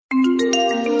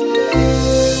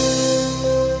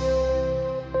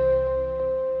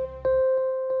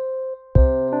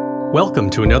Welcome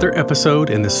to another episode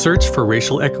in the Search for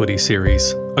Racial Equity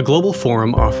series, a global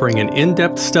forum offering an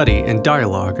in-depth study and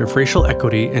dialogue of racial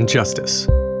equity and justice.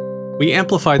 We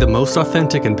amplify the most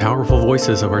authentic and powerful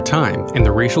voices of our time in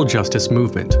the racial justice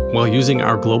movement while using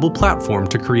our global platform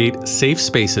to create safe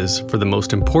spaces for the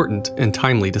most important and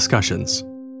timely discussions.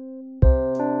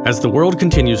 As the world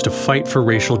continues to fight for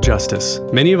racial justice,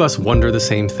 many of us wonder the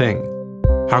same thing.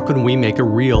 How can we make a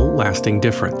real, lasting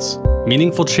difference?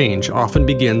 Meaningful change often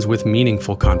begins with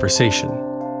meaningful conversation.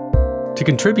 To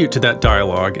contribute to that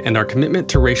dialogue and our commitment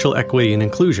to racial equity and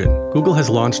inclusion, Google has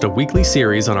launched a weekly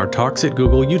series on our Talks at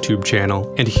Google YouTube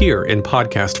channel and here in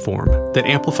podcast form that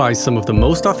amplifies some of the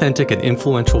most authentic and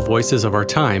influential voices of our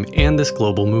time and this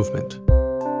global movement.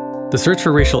 The Search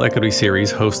for Racial Equity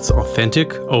series hosts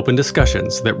authentic, open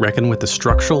discussions that reckon with the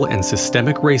structural and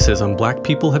systemic racism Black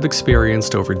people have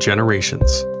experienced over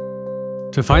generations.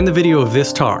 To find the video of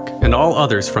this talk and all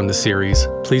others from the series,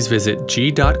 please visit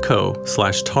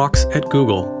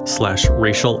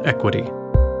g.co/talks@google/racial equity.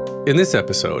 In this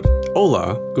episode,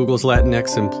 Ola, Google's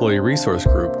Latinx employee resource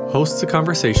group, hosts a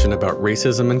conversation about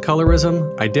racism and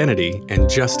colorism, identity, and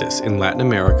justice in Latin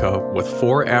America with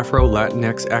 4 Afro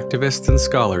Latinx activists and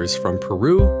scholars from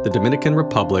Peru, the Dominican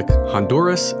Republic,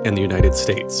 Honduras, and the United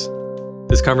States.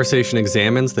 This conversation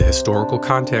examines the historical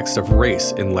context of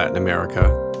race in Latin America,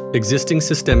 existing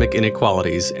systemic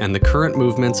inequalities, and the current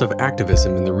movements of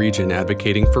activism in the region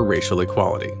advocating for racial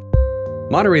equality.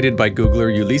 Moderated by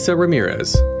Googler Yulisa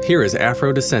Ramirez, here is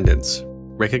Afro Descendants,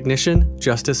 Recognition,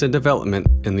 Justice, and Development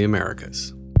in the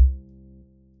Americas.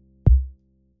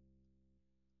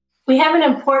 We have an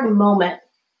important moment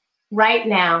right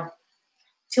now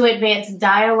to advance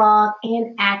dialogue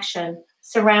and action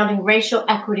surrounding racial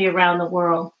equity around the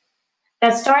world.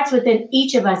 That starts within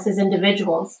each of us as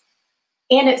individuals,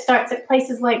 and it starts at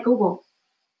places like Google.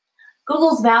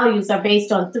 Google's values are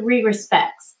based on 3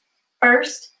 respects.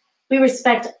 First, we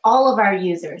respect all of our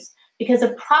users because a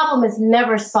problem is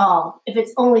never solved if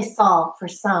it's only solved for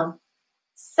some.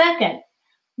 Second,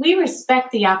 we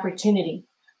respect the opportunity.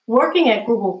 Working at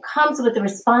Google comes with the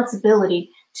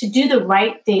responsibility to do the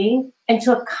right thing and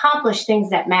to accomplish things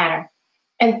that matter.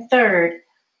 And third,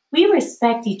 we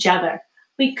respect each other.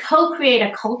 We co-create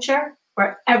a culture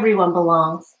where everyone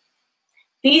belongs.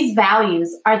 These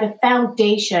values are the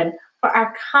foundation for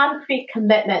our concrete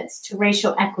commitments to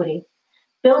racial equity.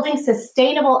 Building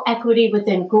sustainable equity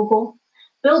within Google,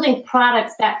 building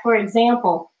products that, for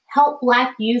example, help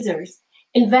Black users,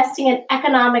 investing in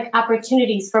economic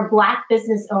opportunities for Black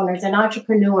business owners and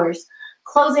entrepreneurs,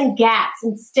 closing gaps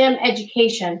in STEM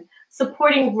education,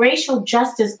 supporting racial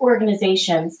justice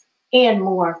organizations, and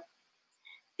more.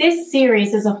 This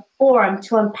series is a forum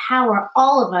to empower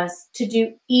all of us to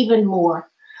do even more.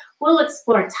 We'll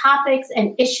explore topics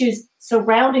and issues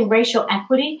surrounding racial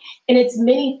equity in its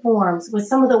many forms with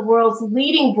some of the world's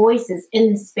leading voices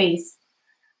in this space.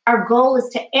 Our goal is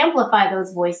to amplify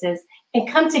those voices and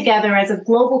come together as a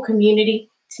global community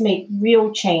to make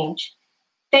real change.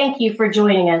 Thank you for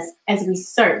joining us as we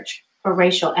search for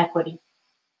racial equity.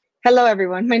 Hello,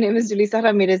 everyone. My name is Yulisa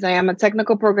Ramirez. I am a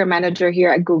technical program manager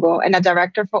here at Google and a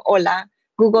director for Ola,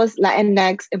 Google's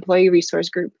Latinx employee resource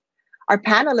group. Our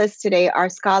panelists today are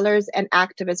scholars and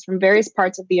activists from various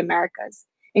parts of the Americas,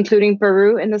 including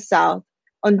Peru in the South,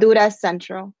 Honduras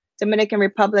Central, Dominican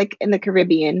Republic in the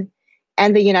Caribbean,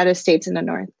 and the United States in the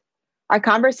North. Our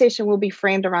conversation will be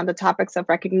framed around the topics of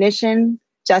recognition,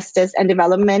 justice, and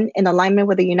development in alignment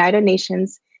with the United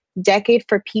Nations Decade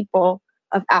for People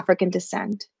of African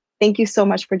Descent. Thank you so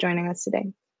much for joining us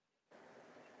today.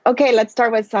 Okay, let's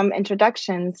start with some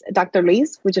introductions. Dr.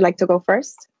 Luis, would you like to go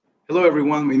first? Hello,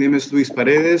 everyone. My name is Luis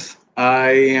Paredes.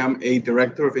 I am a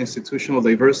director of institutional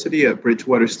diversity at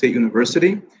Bridgewater State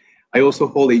University. I also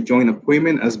hold a joint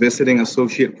appointment as visiting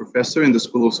associate professor in the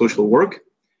School of Social Work.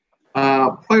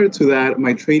 Prior to that,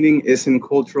 my training is in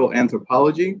cultural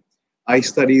anthropology. I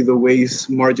study the ways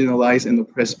marginalized and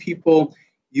oppressed people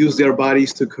use their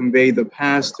bodies to convey the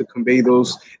past, to convey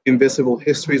those invisible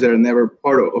histories that are never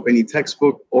part of any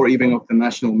textbook or even of the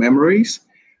national memories.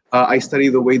 I study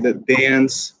the way that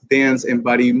dance and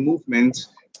body movements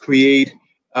create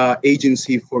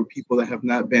agency for people that have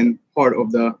not been part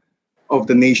of the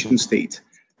nation state.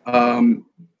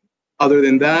 Other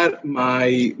than that,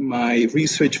 my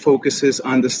research focuses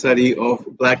on the study of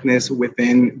Blackness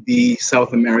within the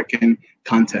South American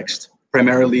context,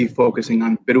 primarily focusing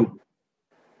on Peru.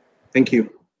 Thank you.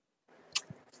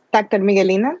 Dr.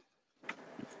 Miguelina?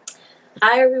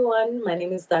 Hi, everyone. My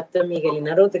name is Dr.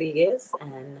 Miguelina Rodriguez,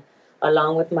 and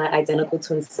along with my identical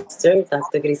twin sister,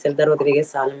 Dr. Griselda Rodriguez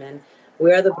Salomon,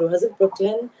 we are the Brujas of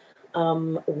Brooklyn.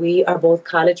 We are both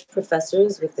college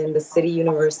professors within the City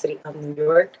University of New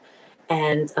York.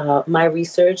 And my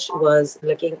research was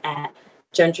looking at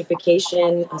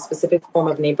gentrification, a specific form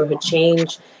of neighborhood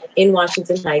change in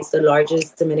Washington Heights, the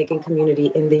largest Dominican community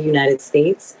in the United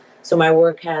States. So my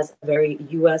work has a very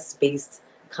US-based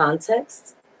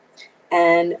context.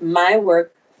 And my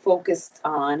work focused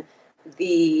on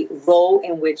the role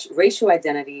in which racial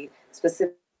identity,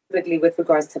 specifically with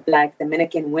regards to Black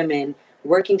Dominican women,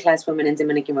 working class women in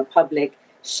Dominican Republic,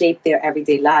 shape their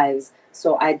everyday lives.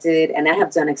 So I did, and I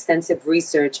have done extensive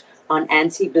research on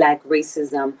anti-Black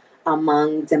racism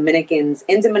among Dominicans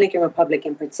in Dominican Republic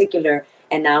in particular,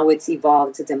 and now it's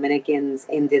evolved to Dominicans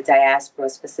in the diaspora,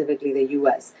 specifically the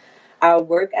US. Our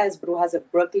work as Brujas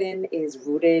of Brooklyn is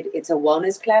rooted, it's a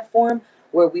wellness platform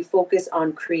where we focus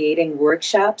on creating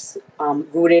workshops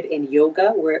rooted in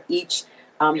yoga, where each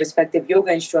respective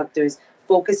yoga instructors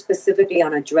focus specifically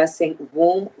on addressing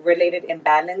womb-related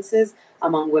imbalances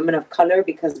among women of color,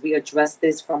 because we address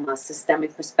this from a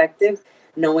systemic perspective,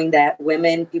 knowing that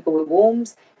women, people with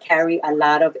wombs, carry a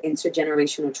lot of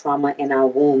intergenerational trauma in our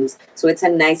wombs. So it's a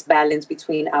nice balance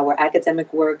between our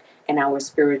academic work and our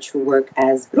spiritual work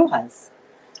as brujas.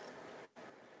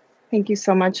 Thank you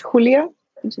so much. Julio,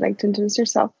 would you like to introduce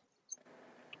yourself?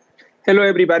 Hello,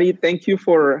 everybody. Thank you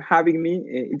for having me.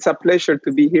 It's a pleasure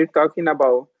to be here talking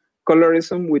about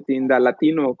colorism within the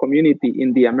Latino community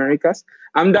in the Americas.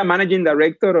 I'm the managing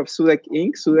director of SUDEC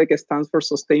Inc. SUDEC stands for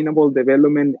Sustainable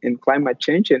Development and Climate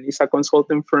Change, and it's a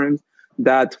consulting firm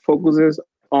that focuses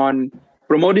on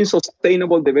promoting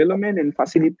sustainable development and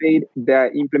facilitate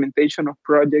the implementation of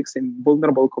projects in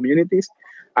vulnerable communities.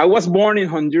 I was born in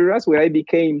Honduras, where I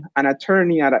became an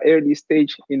attorney at an early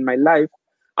stage in my life.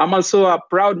 I'm also a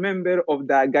proud member of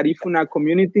the Garifuna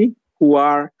community, who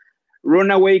are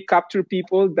runaway captured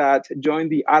people that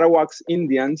joined the Arawaks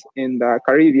Indians in the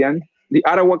Caribbean, the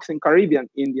Arawaks and Caribbean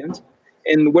Indians,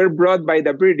 and were brought by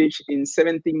the British in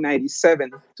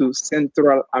 1797 to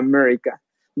Central America.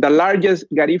 The largest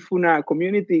Garifuna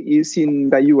community is in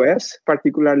the US,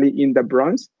 particularly in the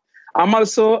Bronx. I'm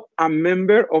also a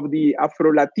member of the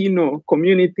Afro-Latino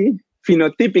community,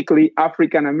 phenotypically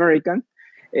African American.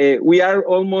 We are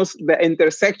almost the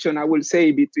intersection, I will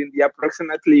say, between the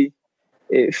approximately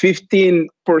 15%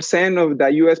 of the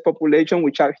US population,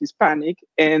 which are Hispanic,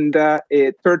 and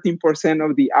 13%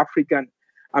 of the African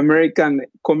American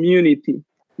community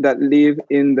that live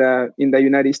in the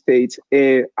United States.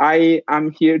 I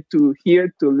am here to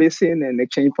listen and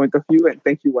exchange point of view, and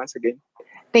thank you once again.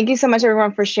 Thank you so much,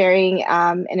 everyone, for sharing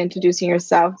and introducing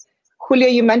yourself. Julio,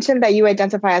 you mentioned that you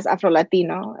identify as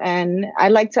Afro-Latino, and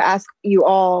I'd like to ask you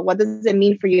all, what does it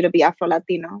mean for you to be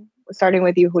Afro-Latino? Starting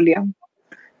with you, Julio.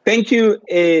 Thank you,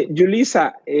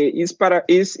 Julissa.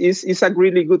 It's a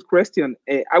really good question.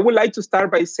 I would like to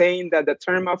start by saying that the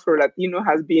term Afro-Latino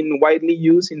has been widely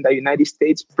used in the United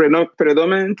States,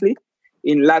 predominantly.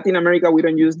 In Latin America, we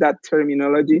don't use that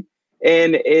terminology.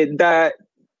 And the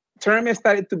term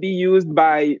started to be used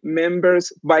by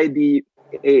members, by the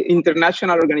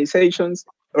international organizations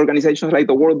like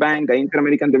the World Bank, the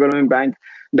Inter-American Development Bank,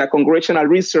 the Congressional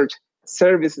Research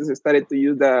Services started to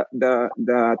use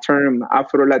the term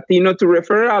Afro-Latino to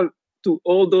refer to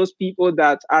all those people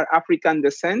that are African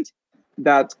descent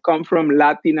that come from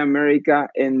Latin America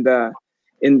and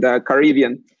in the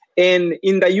Caribbean. And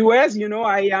in the US,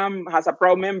 I am, as a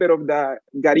proud member of the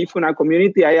Garifuna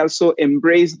community, I also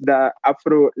embrace the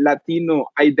Afro-Latino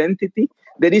identity.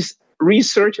 There is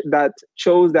research that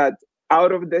shows that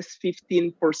out of this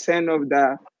 15% of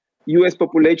the US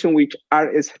population, which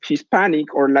are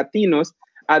Hispanic or Latinos,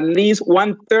 at least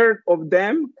 1/3 of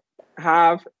them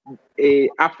have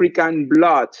African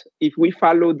blood, if we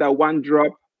follow the one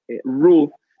drop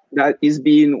rule that is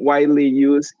being widely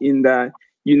used in the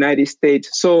United States.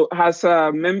 So as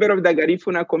a member of the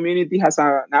Garifuna community, has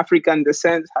an African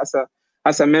descent,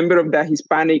 as a member of the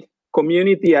Hispanic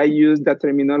community, I use the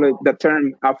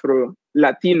term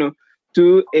Afro-Latino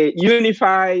to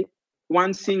unify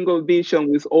one single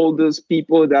vision with all those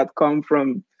people that come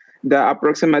from the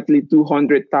approximately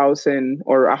 200,000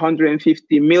 or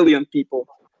 150 million people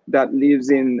that lives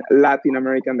in Latin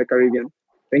America and the Caribbean.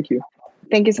 Thank you.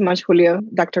 Thank you so much, Julio.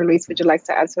 Dr. Luis, would you like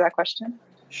to answer that question?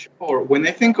 Sure. When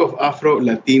I think of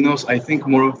Afro-Latinos, I think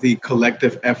more of the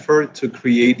collective effort to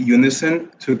create unison,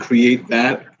 to create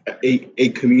that, a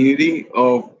community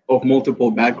of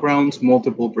multiple backgrounds,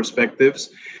 multiple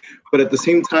perspectives. But at the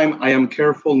same time, I am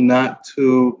careful not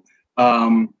to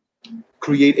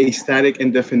create a static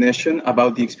definition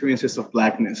about the experiences of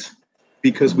Blackness,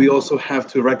 because we also have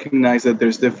to recognize that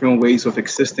there's different ways of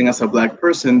existing as a Black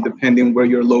person depending where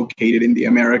you're located in the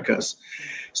Americas.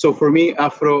 So for me,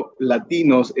 Afro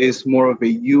Latinos is more of a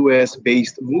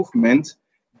US-based movement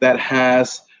that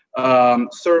has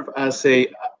served as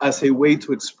a way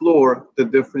to explore the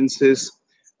differences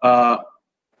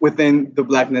within the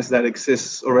Blackness that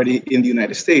exists already in the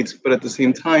United States. But at the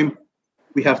same time,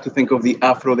 we have to think of the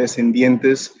Afro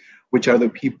Descendientes, which are the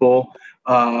people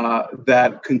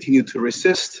that continue to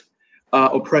resist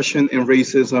oppression and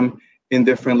racism in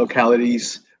different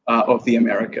localities of the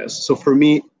Americas. So for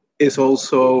me, it's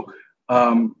also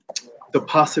the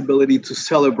possibility to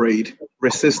celebrate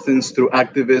resistance through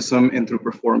activism and through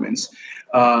performance.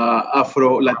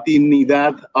 Afro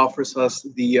Latinidad offers us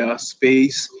the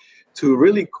space to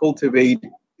really cultivate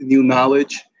new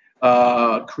knowledge,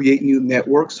 create new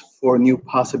networks for new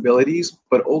possibilities,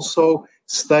 but also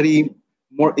study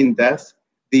more in depth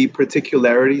the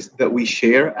particularities that we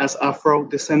share as Afro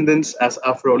descendants, as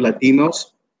Afro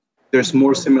Latinos. There's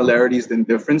more similarities than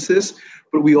differences,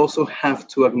 but we also have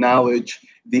to acknowledge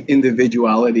the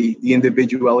individuality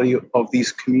of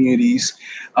these communities,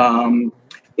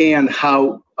 and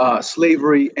how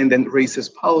slavery and then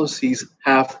racist policies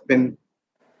have been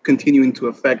continuing to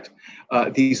affect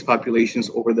these populations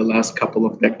over the last couple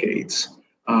of decades.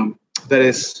 That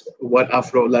is what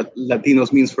Afro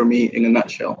Latinos means for me in a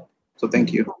nutshell. So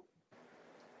thank you.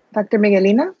 Dr.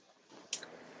 Miguelina?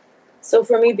 So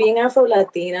for me, being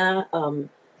Afro-Latina,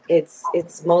 it's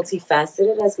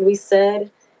multifaceted, as Luis said.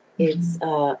 It's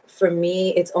for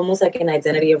me, it's almost like an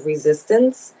identity of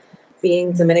resistance.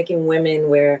 Being Dominican women,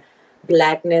 where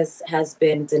Blackness has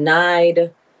been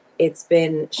denied, it's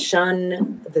been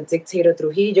shunned. The dictator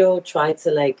Trujillo tried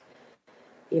to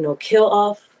kill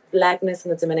off Blackness in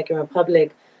the Dominican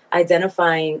Republic.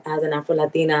 Identifying as an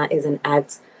Afro-Latina is an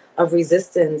act of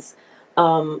resistance.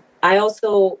 I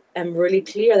also am really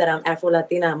clear that I'm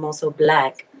Afro-Latina, I'm also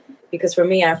Black, because for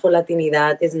me,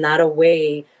 Afro-Latinidad is not a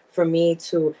way for me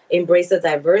to embrace the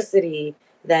diversity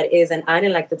that is an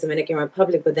island like the Dominican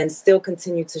Republic, but then still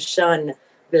continue to shun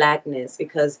Blackness,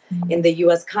 because in the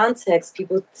US context,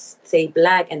 people say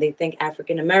Black and they think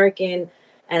African American.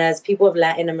 And as people of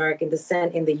Latin American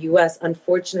descent in the US,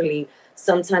 unfortunately,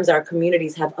 sometimes our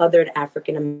communities have othered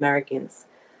African Americans.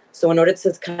 So in order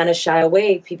to kind of shy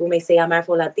away, people may say I'm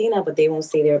Afro-Latina, but they won't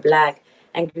say they're Black.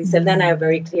 And Griselda and I are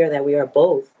very clear that we are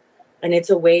both. And it's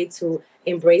a way to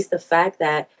embrace the fact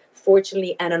that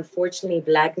fortunately and unfortunately,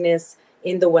 Blackness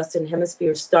in the Western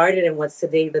Hemisphere started in what's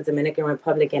today the Dominican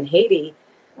Republic and Haiti,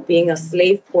 being a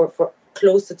slave port for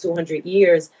close to 200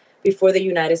 years before the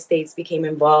United States became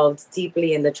involved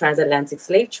deeply in the transatlantic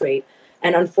slave trade.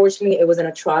 And unfortunately, it was an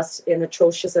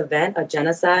atrocious event, a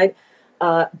genocide.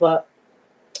 But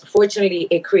fortunately,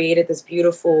 it created this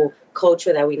beautiful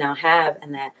culture that we now have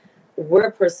and that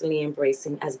we're personally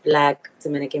embracing as Black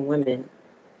Dominican women.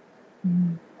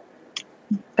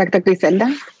 Dr.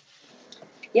 Griselda?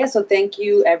 Yeah, so thank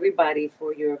you, everybody,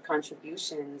 for your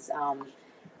contributions.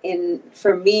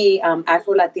 For me,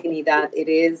 Afro-Latinidad, it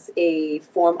is a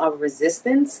form of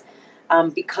resistance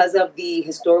because of the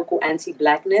historical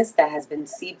anti-Blackness that has been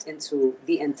seeped into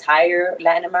the entire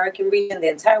Latin American region, the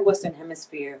entire Western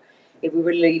Hemisphere, if we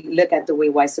really look at the way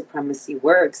white supremacy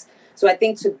works. So I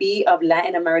think to be of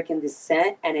Latin American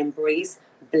descent and embrace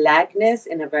Blackness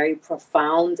in a very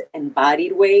profound,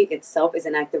 embodied way itself is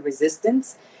an act of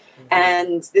resistance.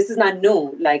 And this is not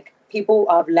new. Like, people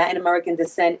of Latin American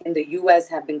descent in the US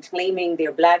have been claiming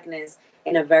their Blackness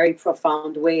in a very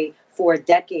profound way for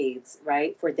decades,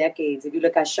 right? For decades. If you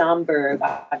look at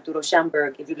Arturo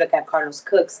Schomburg, if you look at Carlos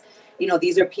Cooks,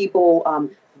 these are people,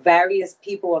 various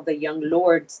people of the Young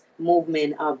Lords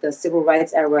movement of the civil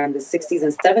rights era in the 60s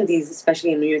and 70s,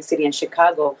 especially in New York City and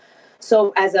Chicago.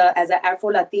 So as an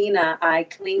Afro-Latina, I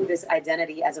claim this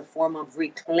identity as a form of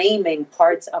reclaiming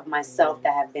parts of myself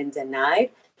that have been denied.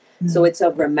 So it's a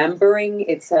remembering,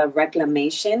 it's a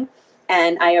reclamation.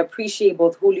 And I appreciate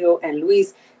both Julio and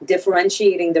Luis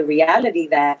differentiating the reality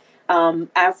that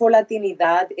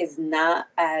Afro-Latinidad is not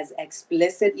as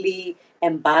explicitly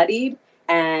embodied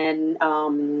and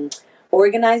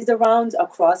organized around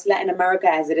across Latin America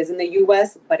as it is in the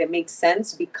US, but it makes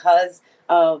sense because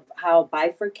of how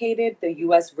bifurcated the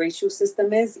US racial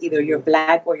system is. Either you're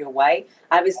Black or you're white.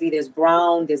 Obviously, there's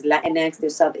brown, there's Latinx,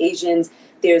 there's South Asians,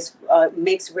 there's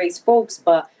mixed race folks.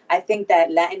 But I think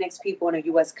that Latinx people in a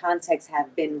US context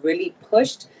have been really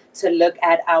pushed to look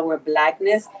at our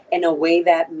Blackness in a way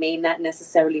that may not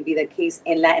necessarily be the case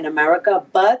in Latin America.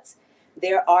 But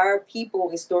there are people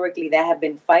historically that have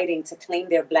been fighting to claim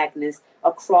their Blackness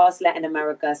across Latin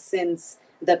America since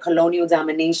the colonial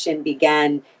domination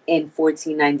began in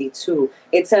 1492.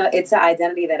 It's an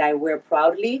identity that I wear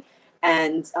proudly.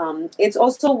 And it's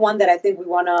also one that I think we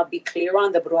want to be clear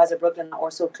on. The Brujas of Brooklyn are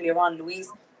also clear on.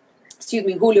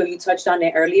 Julio, you touched on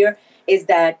it earlier, is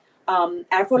that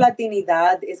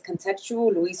Afro-Latinidad is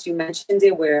contextual. Luis, you mentioned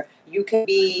it, where you can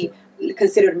be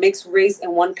considered mixed race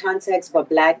in one context, but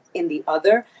Black in the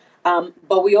other.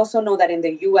 But we also know that in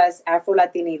the U.S.,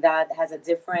 Afro-Latinidad has a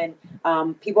different,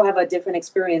 people have a different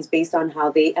experience based on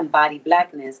how they embody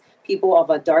Blackness. People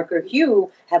of a darker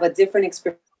hue have a different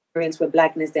experience with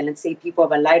Blackness than, let's say, people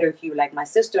of a lighter hue like my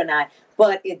sister and I,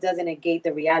 but it doesn't negate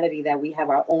the reality that we have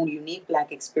our own unique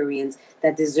Black experience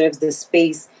that deserves the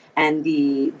space and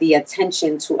the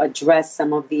attention to address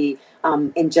some of the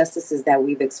injustices that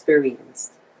we've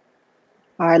experienced.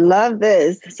 I love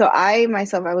this. So I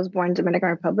myself, I was born in Dominican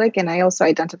Republic, and I also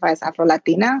identify as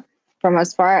Afro-Latina from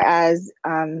as far as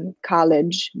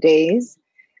college days.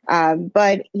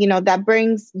 But, you know,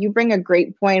 you bring a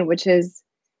great point, which is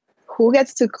who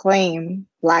gets to claim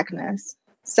Blackness?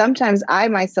 Sometimes I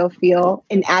myself feel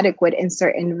inadequate in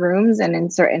certain rooms and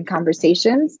in certain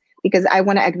conversations because I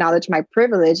want to acknowledge my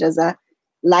privilege as a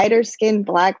lighter skinned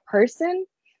Black person.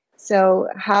 So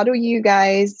how do you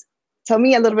guys tell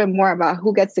me a little bit more about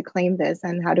who gets to claim this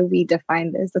and how do we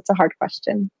define this? That's a hard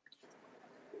question.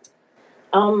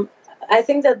 I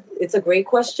think that it's a great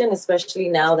question, especially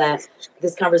now that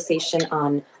this conversation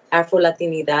on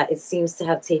Afro-Latinidad, it seems to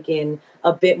have taken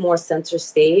a bit more center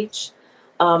stage.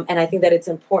 And I think that it's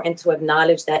important to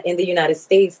acknowledge that in the United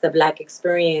States, the Black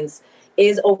experience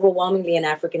is overwhelmingly an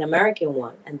African-American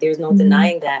one. And there's no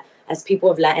denying that. As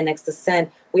people of Latinx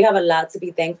descent, we have a lot to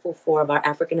be thankful for of our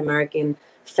African-American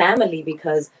family,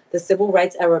 because the civil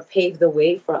rights era paved the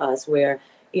way for us, where,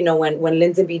 you know, when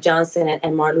Lyndon B. Johnson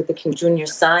and Martin Luther King Jr.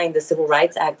 signed the Civil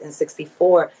Rights Act in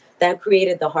 '64, that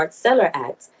created the Hart-Celler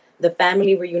Act, the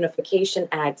Family Reunification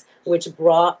Act, which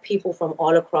brought people from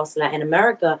all across Latin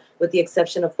America, with the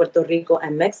exception of Puerto Rico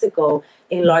and Mexico,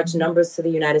 in large numbers to the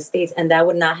United States. And that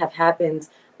would not have happened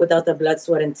without the blood,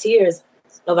 sweat, and tears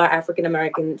of our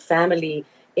African-American family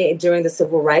during the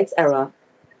Civil Rights era.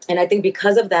 And I think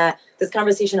because of that, this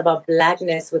conversation about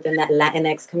Blackness within that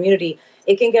Latinx community,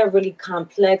 it can get really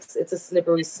complex. It's a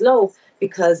slippery slope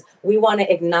because we want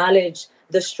to acknowledge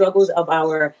the struggles of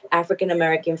our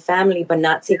African-American family, but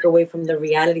not take away from the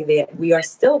reality that we are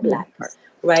still Black,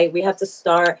 right? We have to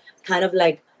start kind of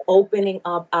like opening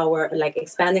up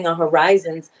expanding our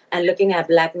horizons and looking at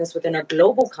Blackness within a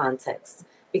global context.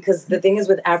 Because the thing is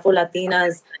with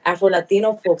Afro-Latinas,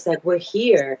 Afro-Latino folks, like we're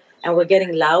here and we're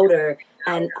getting louder.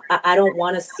 And I don't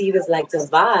want to see this like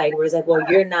divide where it's like, well,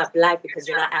 you're not Black because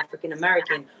you're not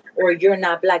African-American, or you're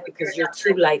not Black because you're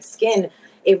too light skinned.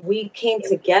 If we came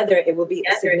together, it would be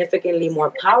significantly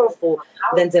more powerful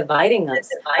than dividing us.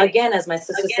 Again, as my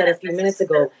sister said a few minutes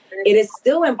ago, it is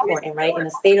still important, right, in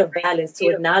a state of balance to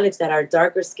acknowledge that our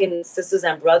darker skinned sisters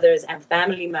and brothers and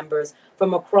family members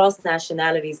from across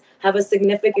nationalities have a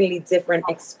significantly different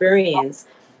experience,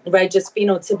 right, just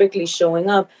phenotypically showing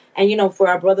up. And, you know, for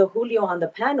our brother Julio on the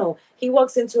panel, he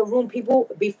walks into a room, people,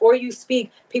 before you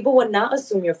speak, people would not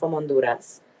assume you're from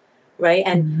Honduras, right?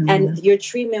 And your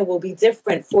treatment will be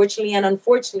different. Fortunately and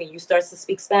unfortunately, you start to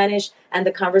speak Spanish and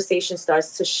the conversation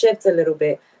starts to shift a little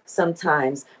bit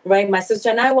sometimes, right? My sister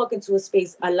and I walk into a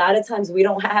space, a lot of times we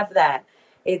don't have that.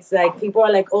 It's like people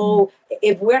are like, oh,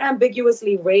 if we're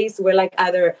ambiguously race, we're like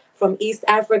either from East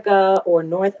Africa or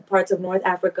parts of North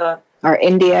Africa. Or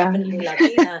India. Definitely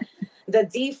Latina. The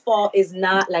default is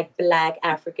not like Black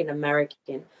African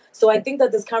American. So I think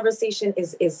that this conversation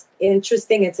is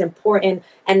interesting. It's important.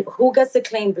 And who gets to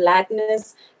claim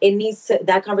Blackness?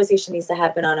 That conversation needs to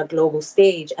happen on a global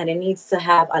stage, and it needs to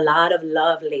have a lot of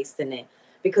love laced in it.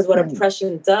 Because what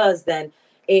oppression does then,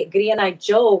 Gri and I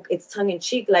joke, it's tongue in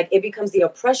cheek, like it becomes the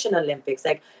oppression Olympics.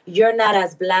 Like, you're not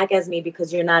as Black as me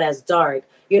because you're not as dark.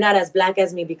 You're not as Black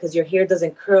as me because your hair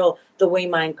doesn't curl the way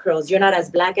mine curls. You're not as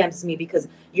Black as me because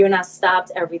you're not stopped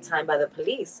every time by the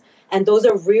police. And those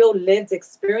are real lived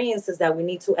experiences that we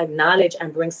need to acknowledge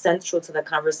and bring central to the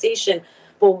conversation.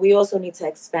 But we also need to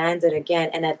expand it again.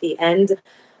 And at the end,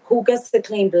 who gets to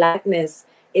claim Blackness?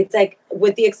 It's like,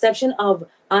 with the exception of,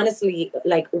 honestly,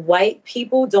 like white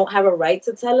people don't have a right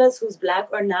to tell us who's Black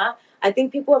or not. I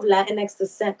think people of Latinx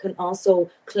descent can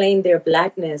also claim their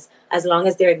Blackness as long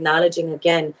as they're acknowledging,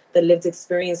 again, the lived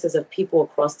experiences of people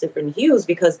across different hues.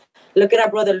 Because look at our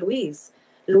brother Luis.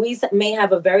 Luis may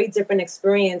have a very different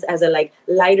experience as a like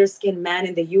lighter skinned man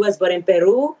in the US, but in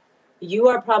Peru, you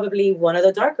are probably one of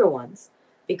the darker ones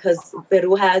because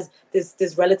Peru has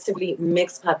this relatively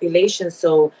mixed population.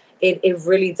 So it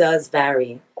really does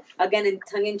vary. Again, in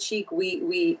tongue in cheek,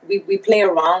 we play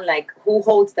around like who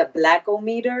holds the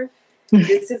Blackometer.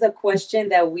 This is a question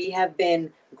that we have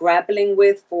been grappling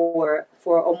with for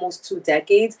almost 2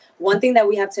 decades. One thing that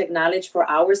we have to acknowledge for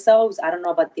ourselves, I don't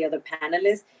know about the other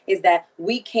panelists, is that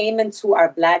we came into our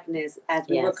Blackness as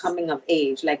we were coming of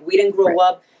age. Like, we didn't grow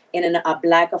up in a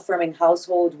Black affirming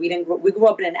household. We grew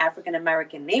up in an African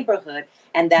American neighborhood,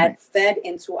 and that fed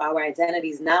into our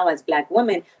identities now as Black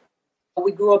women.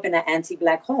 We grew up in an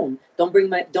anti-Black home. Don't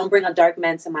bring a dark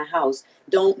man to my house.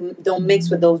 Don't mix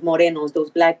with those morenos, those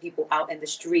Black people out in the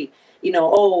street. You know,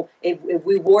 oh, if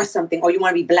we wore something, or you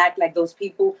want to be Black like those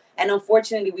people. And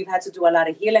unfortunately, we've had to do a lot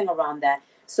of healing around that.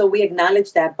 So we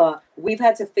acknowledge that, but we've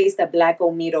had to face the Black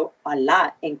Omiro a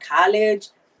lot in college,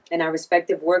 in our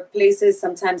respective workplaces,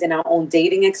 sometimes in our own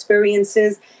dating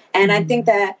experiences. And I think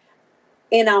that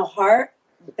in our heart,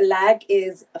 Black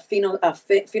is a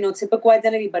phenotypical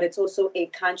identity, but it's also a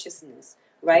consciousness,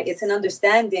 right? It's an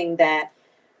understanding that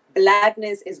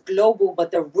Blackness is global, but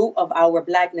the root of our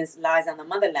Blackness lies on the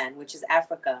motherland, which is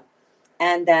Africa.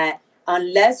 And that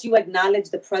unless you acknowledge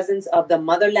the presence of the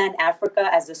motherland, Africa,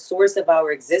 as the source of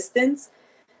our existence,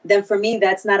 then for me,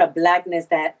 that's not a Blackness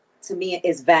that, to me,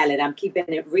 is valid. I'm keeping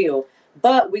it real.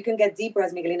 But we can get deeper,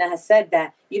 as Miguelina has said,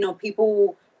 that, you know,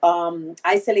 people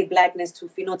isolate Blackness to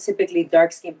phenotypically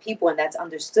dark-skinned people, and that's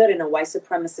understood in a white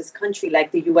supremacist country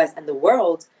like the US and the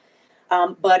world.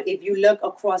 But if you look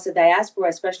across the diaspora,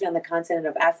 especially on the continent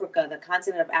of Africa, the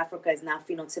continent of Africa is not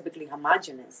phenotypically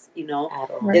homogenous. You know,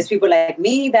 there's people like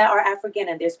me that are African,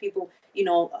 and there's people, you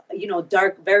know,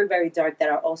 dark, very, very dark, that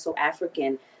are also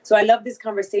African. So I love this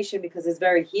conversation because it's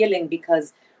very healing,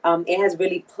 because it has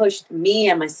really pushed me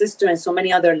and my sister and so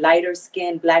many other lighter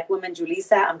skinned Black women.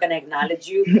 Julissa, I'm going to acknowledge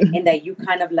you in that you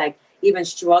kind of like even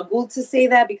struggled to say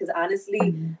that, because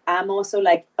honestly, I'm also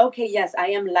like, okay, yes, I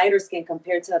am lighter skinned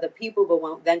compared to other people,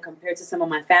 but then compared to some of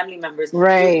my family members,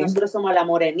 nosotros somos la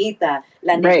morenita,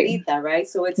 la negrita, right?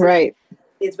 So it's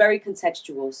it's very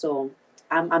contextual. So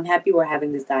I'm happy we're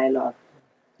having this dialogue.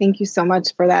 Thank you so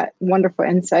much for that wonderful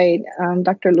insight.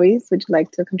 Dr. Luis, would you like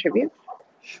to contribute?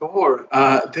 Sure.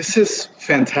 This is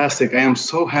fantastic. I am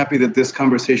so happy that this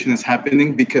conversation is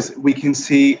happening, because we can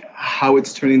see how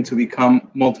it's turning to become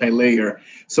multi-layer.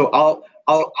 So I'll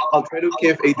try to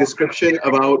give a description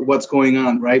about what's going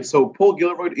on, right? So Paul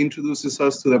Gilroy introduces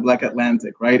us to the Black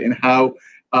Atlantic, right? And how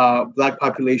Black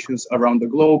populations around the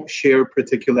globe share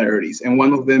particularities. And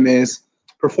one of them is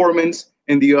performance,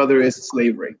 and the other is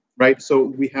slavery, right? So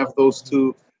we have those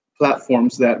two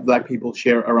platforms that Black people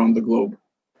share around the globe.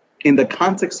 In the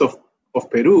context of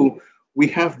Peru, we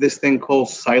have this thing called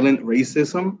silent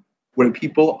racism, where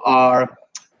people are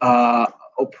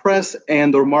oppressed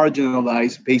and or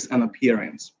marginalized based on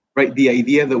appearance, right? The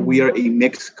idea that we are a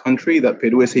mixed country, that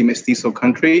Peru is a mestizo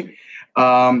country,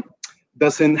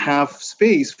 doesn't have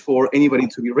space for anybody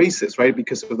to be racist, right?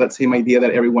 Because of that same idea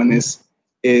that everyone is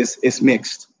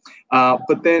mixed.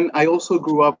 But then I also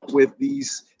grew up with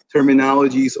these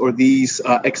terminologies or these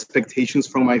expectations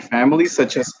from my family,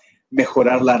 such as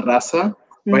mejorar la raza,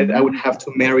 right? I would have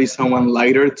to marry someone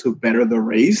lighter to better the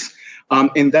race.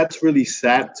 And that's really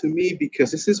sad to me,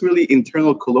 because this is really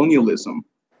internal colonialism,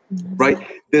 right?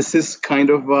 This is kind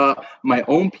of my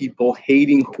own people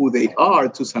hating who they are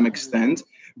to some extent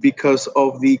because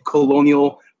of the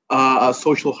colonial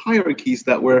social hierarchies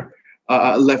that were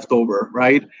left over,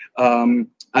 right?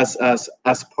 As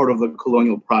part of the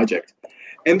colonial project.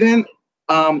 And then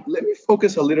let me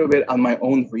focus a little bit on my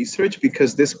own research,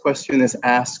 because this question is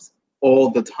asked all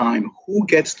the time. Who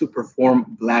gets to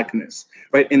perform Blackness,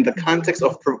 right? In the context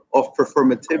of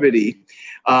performativity,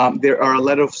 there are a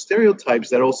lot of stereotypes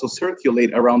that also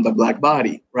circulate around the Black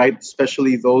body, right?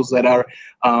 Especially those that are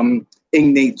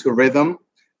innate to rhythm,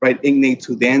 right? Innate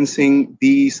to dancing.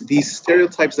 These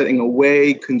stereotypes that in a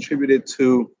way contributed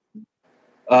to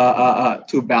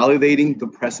validating the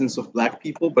presence of Black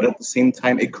people, but at the same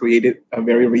time, it created a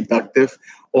very reductive,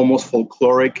 almost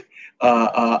folkloric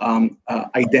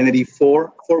identity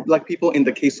for Black people in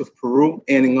the case of Peru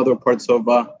and in other parts of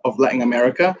Latin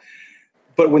America.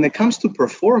 But when it comes to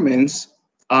performance,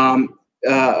 well,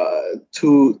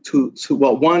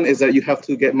 one is that you have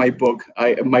to get my book.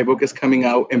 My book is coming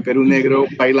out, En Perú Negro,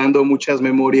 Bailando Muchas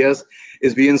Memorias,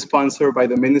 is being sponsored by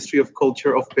the Ministry of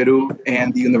Culture of Peru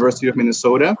and the University of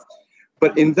Minnesota.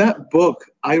 But in that book,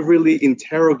 I really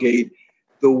interrogate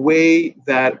the way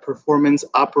that performance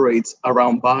operates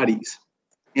around bodies.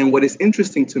 And what is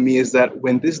interesting to me is that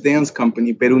when this dance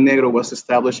company, Perú Negro, was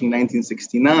established in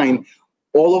 1969,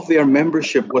 all of their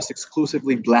membership was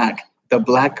exclusively Black. The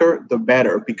Blacker, the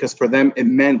better, because for them, it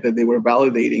meant that they were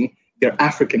validating their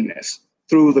Africanness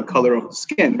through the color of the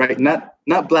skin, right? Not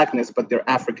Blackness, but their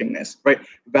Africanness, right?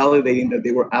 Validating that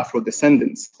they were Afro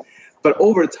descendants. But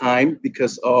over time,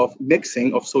 because of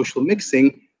mixing, of social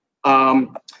mixing,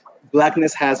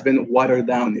 Blackness has been watered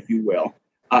down, if you will,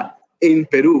 in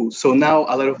Peru. So now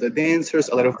a lot of the dancers,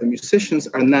 a lot of the musicians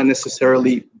are not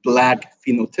necessarily Black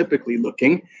phenotypically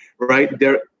looking, right?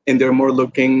 They're more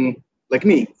looking like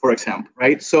me, for example,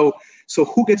 right? So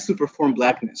who gets to perform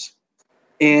Blackness?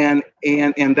 And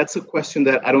that's a question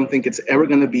that I don't think it's ever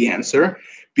going to be answered,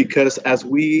 because as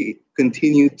we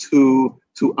continue to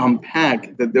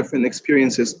unpack the different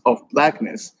experiences of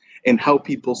Blackness and how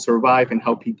people survive and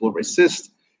how people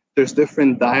resist, there's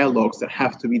different dialogues that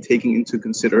have to be taken into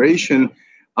consideration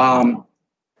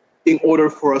in order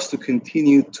for us to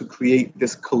continue to create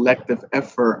this collective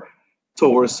effort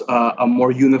towards a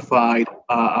more unified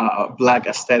Black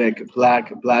aesthetic,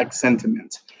 Black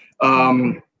sentiment.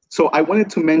 So I wanted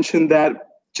to mention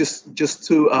that just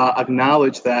to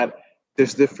acknowledge that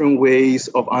there's different ways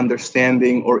of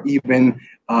understanding or even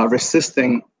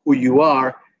resisting who you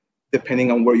are depending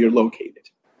on where you're located.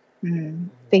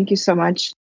 Thank you so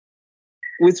much.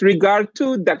 With regard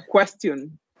to the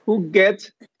question, who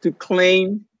gets to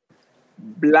claim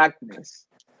Blackness?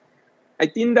 I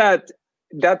think that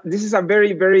this is a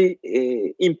very, very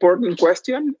important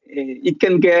question. It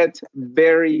can get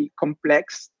very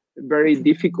complex, very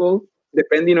difficult,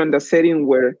 depending on the setting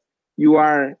where you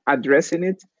are addressing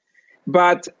it.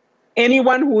 But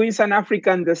anyone who is an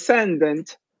African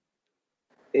descendant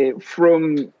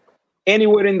from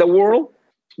anywhere in the world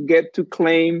get to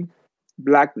claim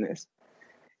Blackness.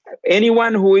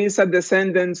 Anyone who is a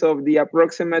descendant of the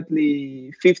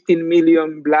approximately 15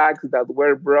 million Blacks that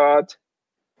were brought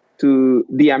to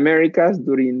the Americas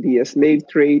during the slave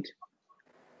trade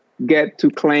get to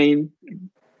claim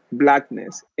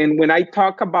Blackness. And when I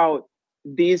talk about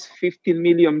these 15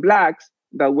 million Blacks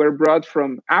that were brought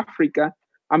from Africa,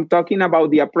 I'm talking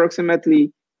about the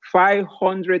approximately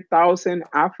 500,000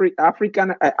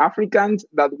 Africans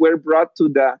that were brought to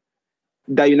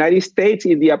the United States,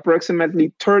 in the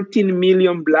approximately 13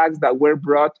 million Blacks that were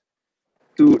brought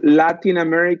to Latin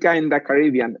America and the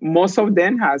Caribbean. Most of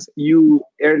them, as you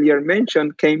earlier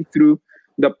mentioned, came through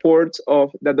the ports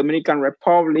of the Dominican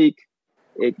Republic,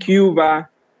 Cuba,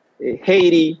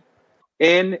 Haiti,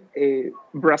 and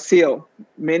Brazil.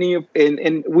 Many of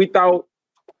and without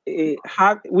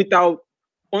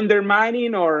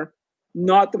undermining or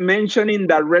not mentioning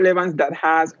the relevance that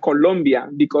has Colombia,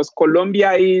 because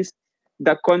Colombia is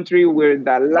the country where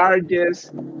the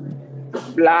largest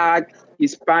Black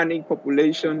Hispanic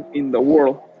population in the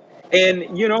world. And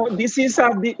this is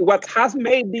what has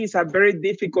made this a very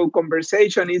difficult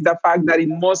conversation is the fact that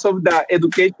in most of the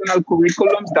educational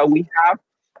curriculums that we have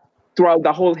throughout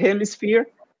the whole hemisphere,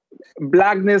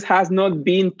 Blackness has not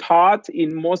been taught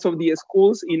in most of the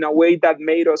schools in a way that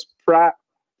made us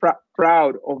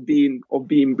proud of being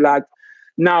Black.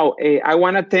 Now, I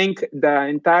want to thank the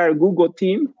entire Google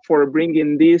team for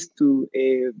bringing this to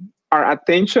our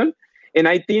attention. And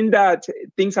I think that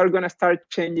things are going to start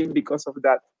changing because of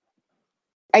that.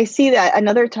 I see that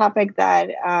another topic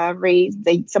that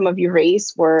some of you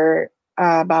raised were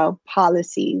about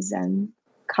policies and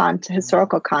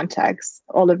historical context.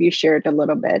 All of you shared a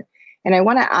little bit. And I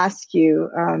want to ask you,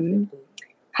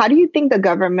 how do you think the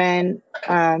government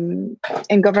and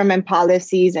government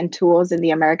policies and tools in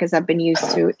the Americas have been used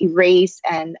to erase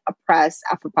and oppress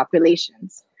Afro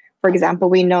populations? For example,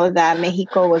 we know that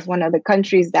Mexico was one of the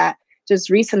countries that just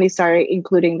recently started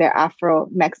including their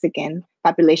Afro-Mexican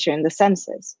population in the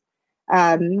census.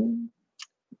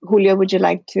 Julio, would you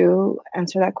like to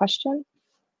answer that question?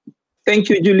 Thank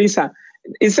you, Julissa.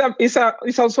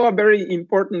 It's also a very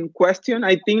important question.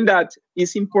 I think that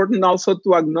it's important also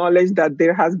to acknowledge that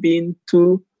there has been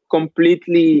two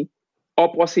completely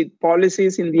opposite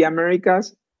policies in the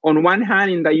Americas. On one hand,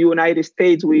 in the United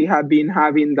States, we have been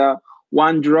having the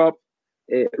one-drop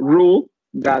rule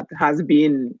that has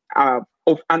been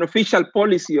of an official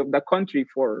policy of the country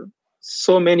for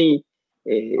so many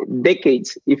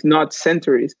decades, if not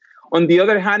centuries. On the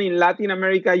other hand, in Latin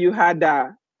America, you had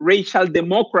a racial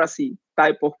democracy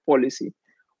type of policy.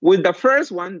 With the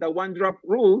first one, the one-drop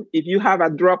rule, if you have a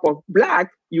drop of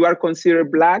Black, you are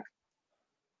considered Black,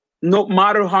 no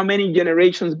matter how many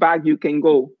generations back you can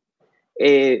go.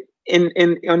 In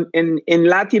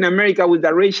Latin America, with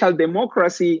the racial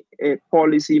democracy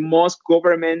policy, most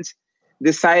governments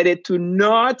decided to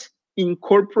not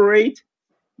incorporate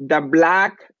the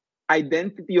Black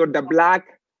identity or the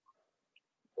Black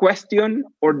question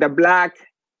or the Black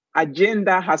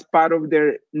agenda as part of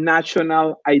their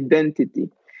national identity.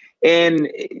 And,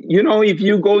 if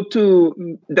you go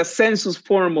to the census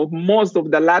form of most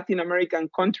of the Latin American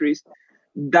countries,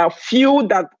 the few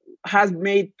that has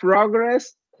made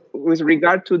progress with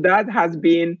regard to that has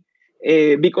been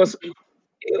because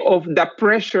of the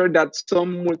pressure that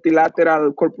some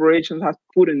multilateral corporations have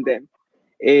put in them.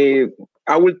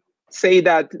 I would say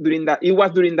that it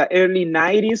was during the early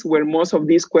 90s where most of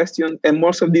these questions and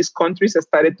most of these countries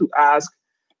started to ask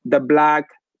the Black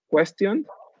question.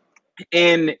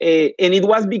 And it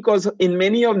was because in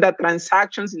many of the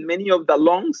transactions, in many of the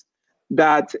loans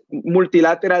that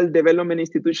multilateral development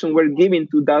institutions were giving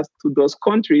to those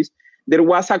countries, there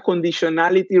was a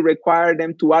conditionality required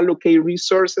them to allocate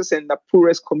resources in the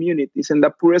poorest communities, and the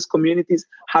poorest communities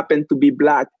happen to be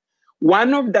Black.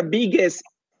 One of the biggest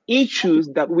issues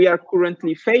that we are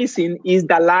currently facing is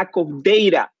the lack of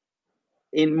data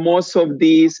in most of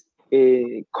these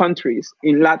countries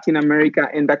in Latin America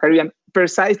and the Caribbean,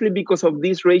 precisely because of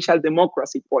this racial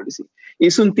democracy policy.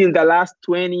 It's until the last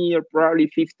 20 or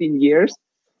probably 15 years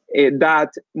that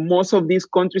most of these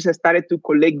countries have started to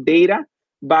collect data.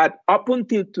 But up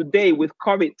until today, with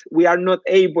COVID, we are not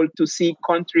able to see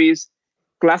countries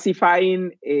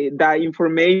classifying the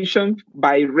information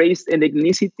by race and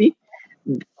ethnicity.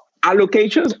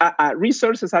 Allocations,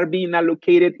 resources are being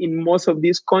allocated in most of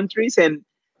these countries, and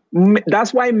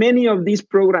that's why many of these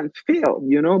programs fail,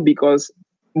 because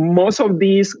most of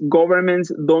these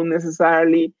governments don't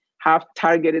necessarily have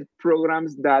targeted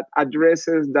programs that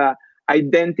addresses the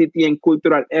identity and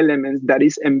cultural elements that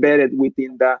is embedded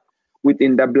within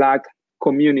the Black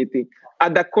community.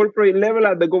 At the corporate level,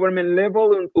 at the government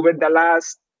level,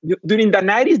 during the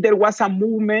 90s, there was a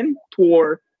movement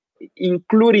toward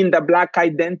including the Black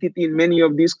identity in many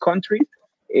of these countries.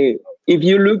 If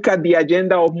you look at the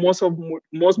agenda of most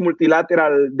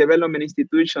multilateral development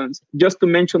institutions, just to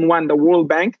mention one, the World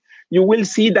Bank, you will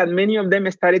see that many of them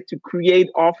started to create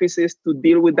offices to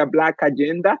deal with the Black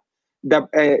agenda.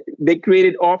 They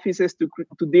created offices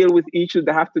to deal with issues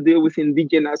that have to deal with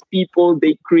indigenous people.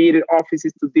 They created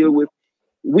offices to deal with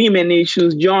women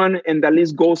issues, and the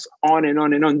list goes on and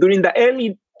on and on. During the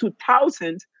early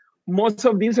 2000s, most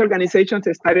of these organizations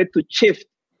started to shift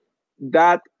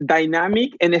that dynamic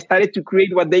and started to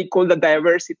create what they call the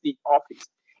diversity office.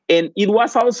 And it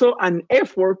was also an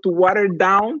effort to water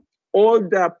down all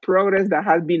the progress that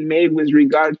has been made with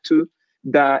regard to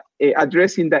the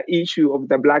addressing the issue of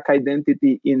the Black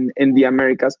identity in the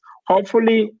Americas.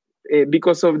 Hopefully,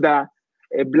 because of the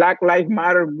Black Lives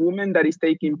Matter movement that is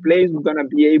taking place, we're going to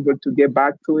be able to get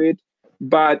back to it.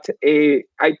 But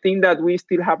I think that we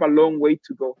still have a long way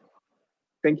to go.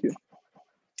 Thank you.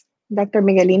 Dr.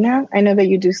 Miguelina, I know that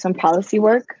you do some policy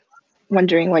work.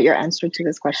 Wondering what your answer to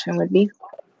this question would be.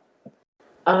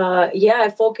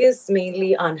 I focus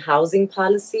mainly on housing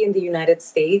policy in the United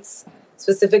States,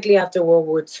 specifically after World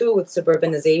War II with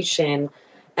suburbanization.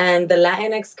 And the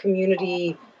Latinx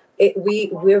community,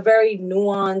 we're very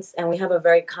nuanced and we have a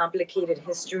very complicated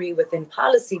history within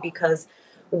policy because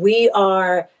we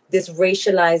are this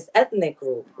racialized ethnic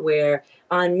group where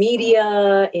on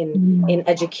media, in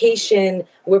education,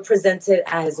 we're presented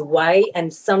as white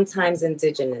and sometimes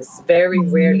indigenous. Very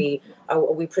rarely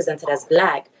are we presented as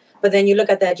Black. But then you look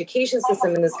at the education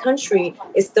system in this country,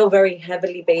 it's still very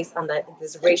heavily based on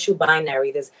this racial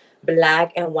binary, this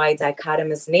Black and white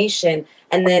dichotomous nation.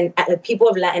 And then people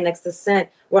of Latinx descent,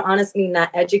 we're honestly not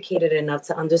educated enough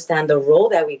to understand the role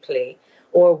that we play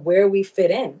or where we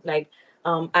fit in. Like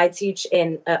I teach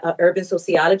in an urban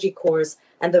sociology course,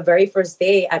 and the very first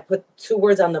day I put 2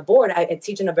 words on the board. I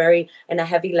teach in a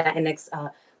heavy Latinx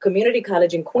community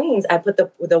college in Queens. I put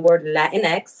the word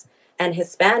Latinx and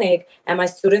Hispanic, and my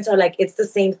students are like, it's the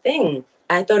same thing.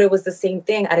 I thought it was the same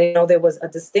thing. I didn't know there was a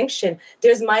distinction.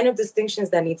 There's minor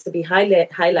distinctions that need to be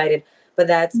highlighted, but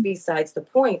that's besides the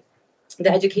point.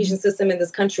 The education system in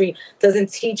this country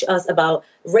doesn't teach us about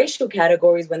racial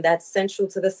categories when that's central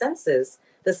to the census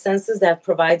that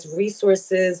provides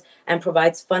resources and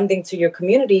provides funding to your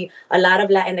community. A lot of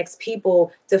Latinx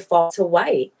people default to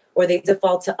white or they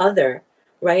default to other.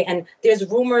 Right. And there's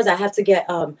rumors. I have to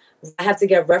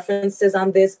get references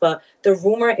on this. But the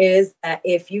rumor is that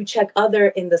if you check other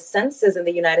in the census in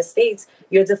the United States,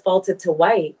 you're defaulted to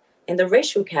white in the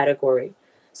racial category.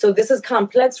 So this is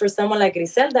complex for someone like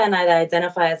Griselda and I that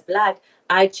identify as Black.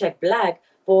 I check Black.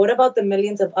 But what about the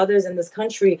millions of others in this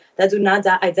country that do not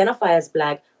identify as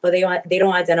Black, but they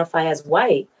don't identify as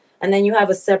white? And then you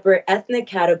have a separate ethnic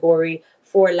category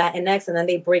for Latinx, and then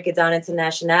they break it down into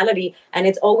nationality. And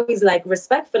it's always like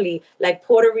respectfully, like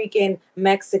Puerto Rican,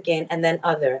 Mexican, and then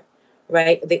other,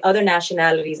 right? The other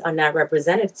nationalities are not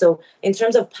represented. So in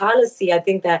terms of policy, I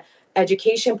think that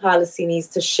education policy needs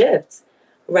to shift,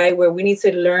 right? Where we need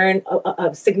to learn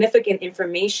a significant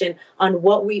information on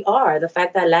what we are. The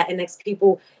fact that Latinx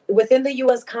people within the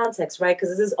U.S. context, right?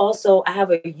 Because this is also, I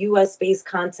have a U.S. based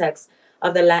context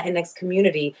of the Latinx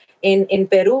community. In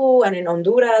Peru and in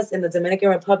Honduras, in the Dominican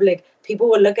Republic, people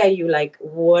will look at you like,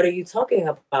 what are you talking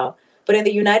about? But in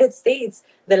the United States,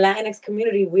 the Latinx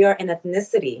community, we are an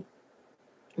ethnicity,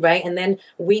 right? And then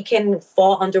we can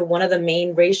fall under one of the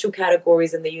main racial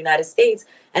categories in the United States.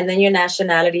 And then your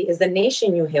nationality is the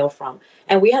nation you hail from.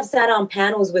 And we have sat on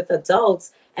panels with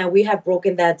adults and we have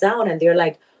broken that down. And they're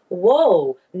like,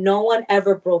 whoa, no one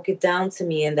ever broke it down to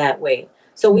me in that way.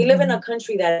 So we live in a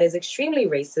country that is extremely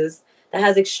racist, that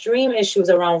has extreme issues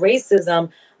around racism,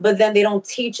 but then they don't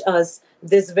teach us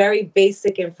this very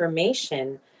basic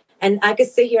information. And I could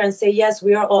sit here and say, yes,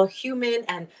 we are all human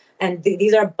and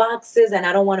these are boxes, and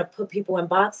I don't want to put people in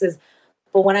boxes.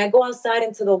 But when I go outside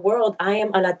into the world, I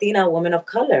am a Latina woman of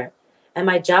color. And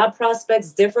my job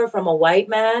prospects differ from a white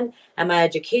man, and my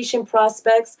education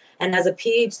prospects. And as a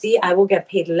PhD, I will get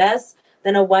paid less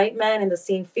than a white man in the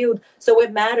same field. So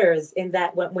it matters in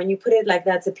that when you put it like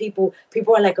that to people,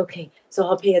 people are like, okay, so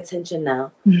I'll pay attention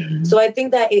now. So I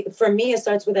think that for me, it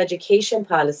starts with education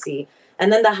policy.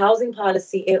 And then the housing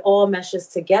policy, it all meshes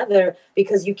together,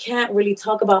 because you can't really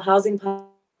talk about housing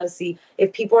policy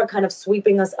if people are kind of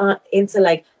sweeping us into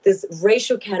like this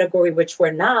racial category, which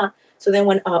we're not. So then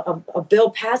when a bill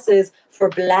passes for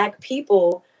Black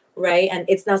people, right, and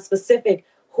it's not specific,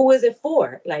 who is it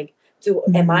for? Like,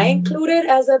 am I included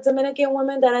as a Dominican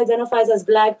woman that identifies as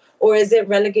Black, or is it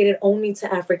relegated only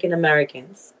to African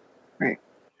Americans? Right.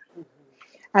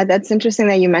 That's interesting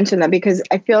that you mentioned that, because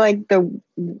I feel like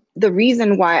the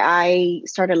reason why I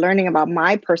started learning about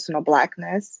my personal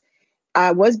Blackness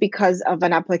was because of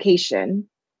an application.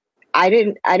 I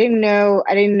didn't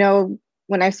know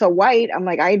when I saw white. I'm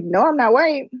like, I know I'm not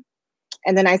white.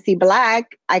 And then I see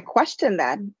Black. I question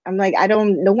that. I'm like,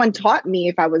 no one taught me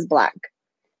if I was Black.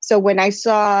 So when I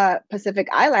saw Pacific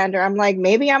Islander, I'm like,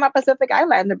 maybe I'm a Pacific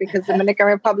Islander because Dominican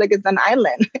Republic is an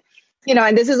island,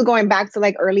 and this is going back to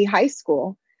like early high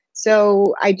school.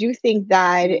 So I do think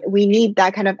that we need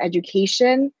that kind of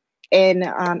education in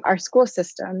our school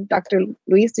system. Dr.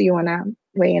 Luis, do you want to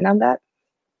weigh in on that?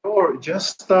 Or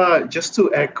just to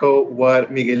echo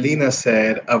what Miguelina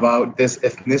said about this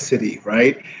ethnicity,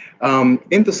 right?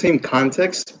 In the same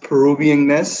context,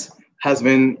 Peruvianness has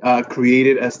been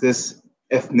created as this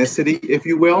ethnicity, if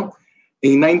you will.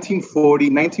 In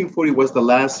 1940 was the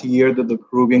last year that the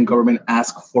Peruvian government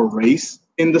asked for race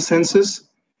in the census.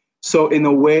 So in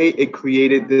a way, it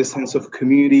created this sense of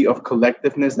community, of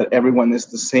collectiveness, that everyone is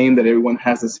the same, that everyone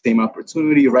has the same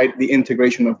opportunity, right? The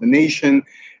integration of the nation,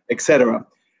 etc.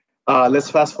 Let's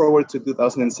fast forward to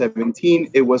 2017.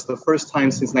 It was the first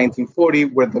time since 1940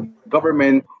 where the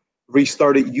government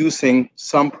restarted using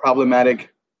some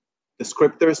problematic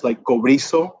descriptors like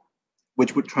cobrizo,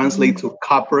 which would translate to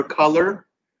copper color,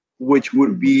 which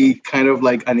would be kind of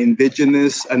like an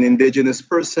indigenous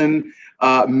person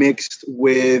mixed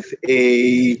with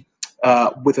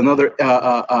another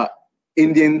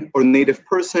Indian or native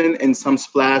person, and some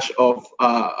splash of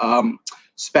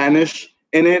Spanish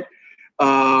in it.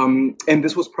 And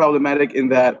this was problematic in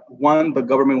that, one, the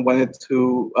government wanted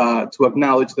to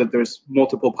acknowledge that there's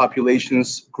multiple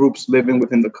populations, groups living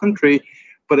within the country,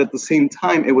 but at the same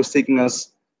time, it was taking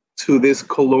us to this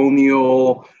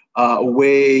colonial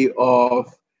way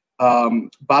of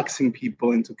boxing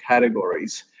people into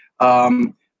categories.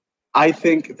 I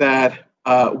think that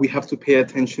we have to pay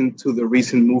attention to the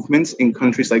recent movements in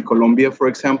countries like Colombia, for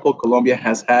example. Colombia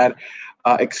has had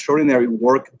extraordinary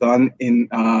work done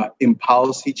in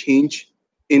policy change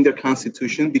in their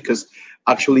constitution, because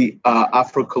actually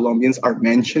Afro-Colombians are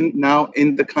mentioned now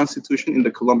in the constitution, in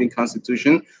the Colombian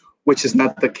constitution, which is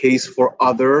not the case for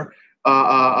other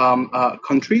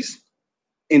countries.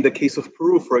 In the case of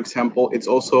Peru, for example, it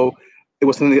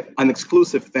was an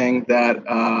exclusive thing that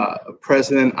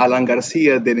President Alan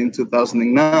Garcia did in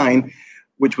 2009,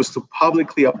 which was to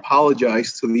publicly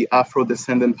apologize to the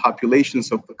Afro-descendant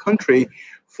populations of the country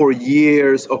for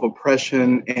years of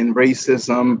oppression and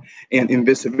racism and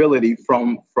invisibility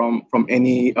from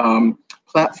any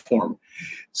platform.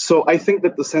 So I think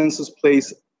that the census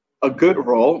plays a good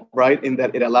role, right, in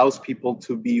that it allows people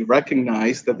to be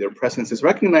recognized, that their presence is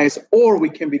recognized, or we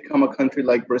can become a country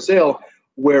like Brazil,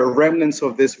 where remnants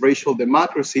of this racial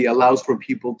democracy allows for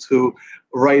people to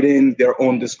write in their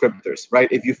own descriptors, right?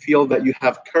 If you feel that you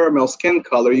have caramel skin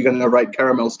color, you're gonna write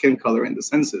caramel skin color in the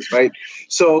census, right?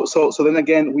 So then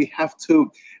again, we have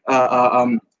to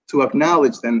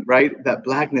acknowledge then, right, that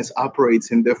Blackness operates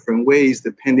in different ways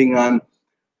depending on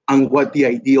what the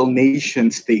ideal nation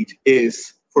state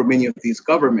is for many of these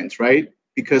governments, right?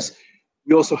 Because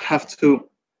we also have to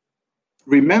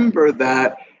remember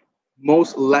that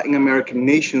most Latin American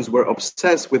nations were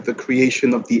obsessed with the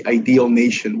creation of the ideal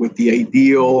nation, with the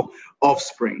ideal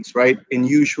offsprings, right? And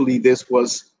usually this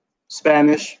was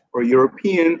Spanish or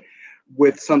European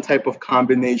with some type of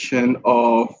combination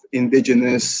of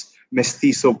indigenous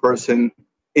mestizo person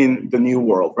in the New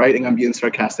World, right? And I'm being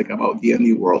sarcastic about the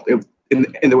New World.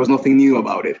 And there was nothing new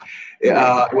about it. It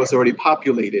was already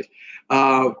populated.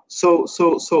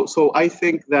 So I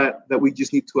think that we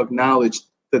just need to acknowledge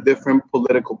the different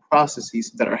political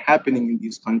processes that are happening in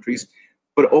these countries,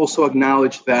 but also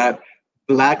acknowledge that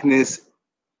Blackness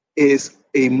is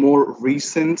a more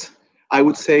recent. I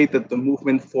would say that the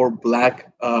movement for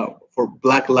Black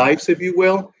lives, if you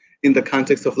will, in the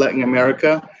context of Latin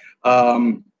America,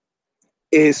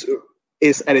 is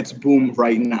at its boom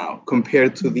right now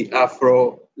compared to the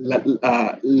Afro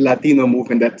Latino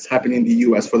movement that's happened in the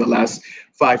U.S. for the last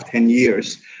 5-10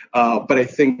 years. But I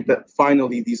think that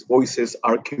finally these voices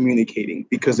are communicating,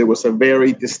 because there was a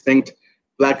very distinct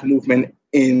Black movement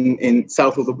in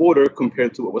south of the border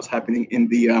compared to what was happening in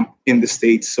the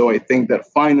States. So I think that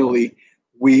finally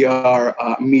we are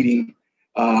meeting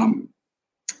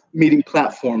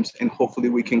platforms, and hopefully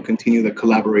we can continue the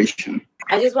collaboration.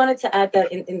 I just wanted to add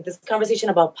that in this conversation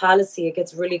about policy, it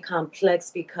gets really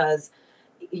complex because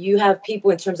you have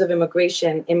people in terms of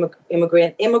immigration,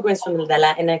 immigrants from the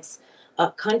Latinx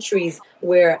countries,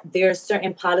 where there are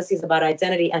certain policies about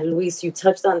identity. And Luis, you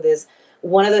touched on this.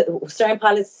 One of the certain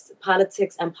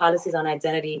politics and policies on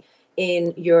identity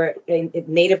in your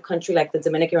native country, like the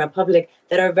Dominican Republic,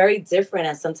 that are very different,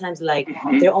 and sometimes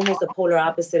they're almost the polar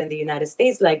opposite in the United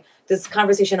States. Like this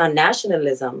conversation on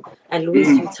nationalism, and Luis,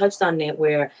 you touched on it,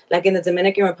 where like in the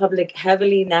Dominican Republic,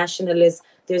 heavily nationalist.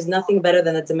 There's nothing better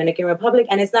than the Dominican Republic,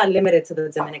 and it's not limited to the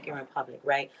Dominican Republic,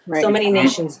 right? So many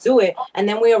nations do it, and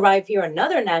then we arrive here,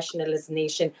 another nationalist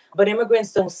nation, but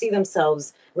immigrants don't see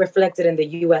themselves reflected in the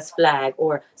U.S. flag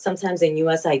or sometimes in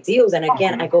U.S. ideals. And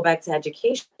again, I go back to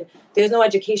education. There's no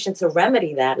education to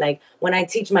remedy that. Like when I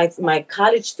teach my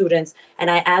college students and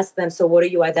I ask them, so what do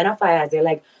you identify as? They're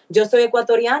like, yo soy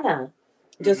ecuatoriana,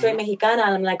 yo soy mexicana.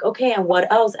 And I'm like, okay, and what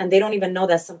else? And they don't even know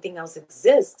that something else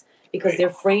exists, because they're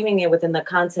framing it within the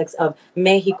context of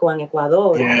Mexico and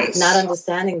Ecuador, not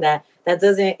understanding that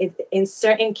doesn't, in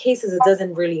certain cases, it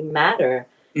doesn't really matter.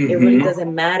 It really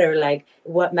doesn't matter. Like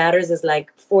what matters is,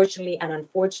 like, fortunately and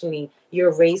unfortunately,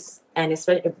 your race and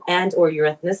or your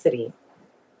ethnicity.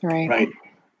 Right.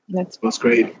 That's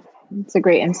great. It's a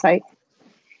great insight.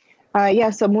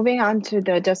 So moving on to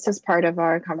the justice part of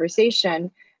our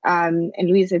conversation, and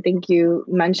Luis, I think you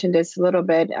mentioned this a little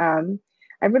bit.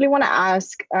 I really want to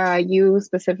ask you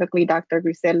specifically, Dr.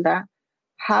 Griselda,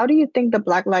 how do you think the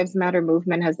Black Lives Matter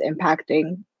movement has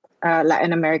impacting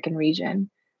Latin American region?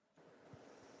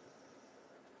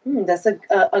 That's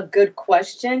a good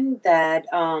question that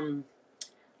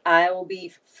I will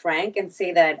be frank and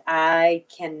say that I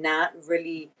cannot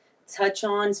really touch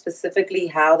on specifically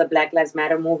how the Black Lives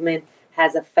Matter movement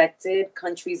has affected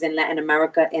countries in Latin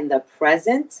America in the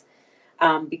present,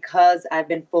 because I've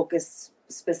been focused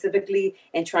specifically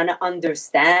in trying to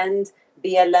understand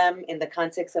BLM in the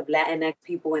context of Latinx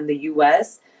people in the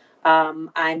U.S.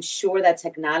 I'm sure that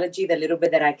technology, the little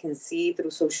bit that I can see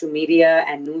through social media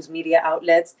and news media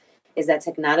outlets, is that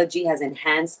technology has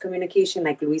enhanced communication,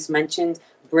 like Luis mentioned,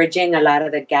 bridging a lot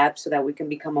of the gaps so that we can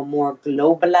become a more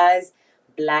globalized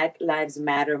Black Lives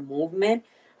Matter movement.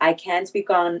 I can speak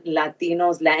on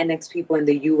Latinos, Latinx people in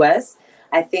the U.S.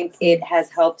 I think it has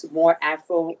helped more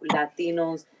Afro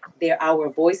Latinos, our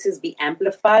voices be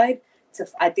amplified.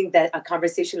 I think that a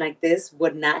conversation like this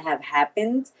would not have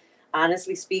happened,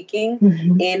 honestly speaking,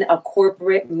 in a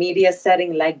corporate media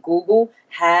setting like Google,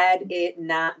 had it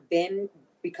not been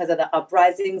because of the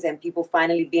uprisings and people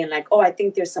finally being like, oh, I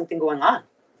think there's something going on.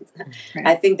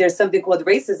 I think there's something called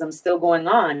racism still going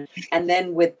on. And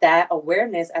then with that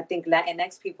awareness, I think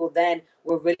Latinx people then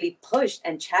were really pushed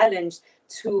and challenged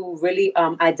to really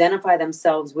identify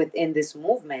themselves within this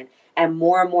movement. And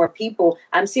more people,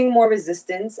 I'm seeing more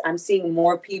resistance. I'm seeing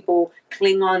more people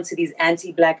cling on to these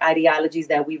anti-Black ideologies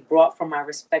that we've brought from our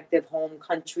respective home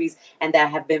countries and that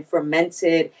have been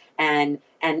fermented and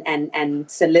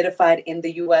solidified in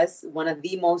the U.S., one of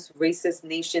the most racist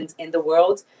nations in the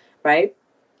world, right?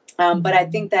 But I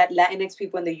think that Latinx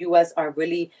people in the U.S. are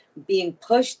really being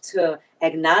pushed to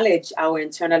acknowledge our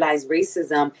internalized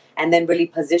racism and then really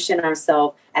position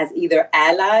ourselves as either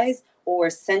allies or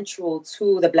central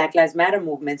to the Black Lives Matter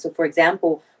movement. So, for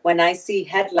example, when I see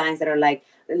headlines that are like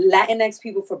Latinx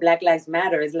people for Black Lives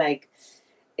Matter, is like,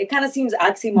 it kind of seems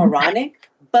oxymoronic,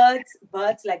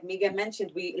 but like Miguel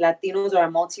mentioned, we Latinos are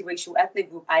a multiracial ethnic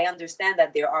group. I understand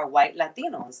that there are white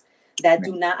Latinos. that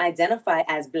do not identify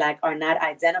as Black, are not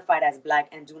identified as Black,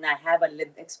 and do not have a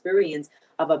lived experience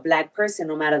of a Black person,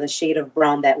 no matter the shade of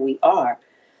brown that we are.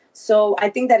 So I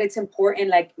think that it's important,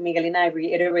 like Miguelina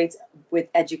reiterates, with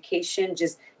education,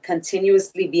 just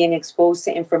continuously being exposed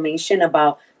to information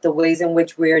about the ways in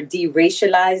which we're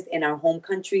de-racialized in our home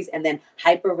countries and then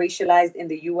hyper-racialized in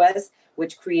the US,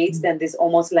 which creates then this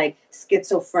almost like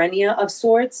schizophrenia of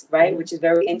sorts, right? Which is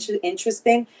very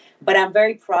interesting. But I'm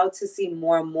very proud to see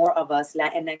more and more of us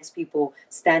Latinx people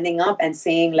standing up and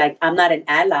saying, like, I'm not an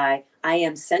ally, I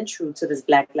am central to this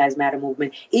Black Lives Matter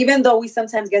movement, even though we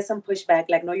sometimes get some pushback,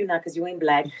 like, no, you're not, because you ain't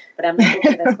Black. But I'm like,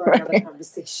 okay, that's for another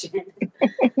conversation.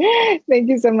 Thank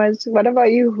you so much. What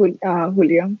about you,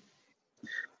 Julio?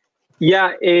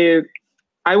 Yeah,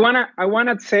 I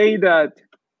wanna say that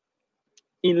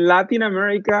in Latin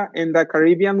America and the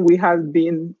Caribbean, we have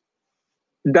been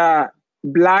the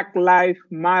Black Lives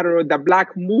Matter, the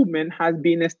Black movement has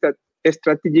been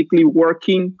strategically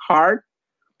working hard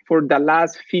for the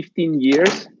last 15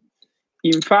 years.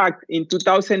 In fact, in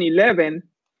 2011,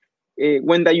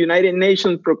 when the United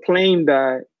Nations proclaimed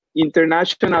the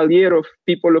International Year of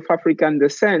People of African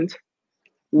Descent,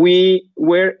 we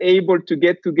were able to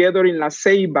get together in La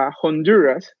Ceiba,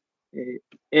 Honduras,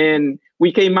 and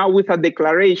we came out with a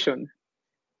declaration.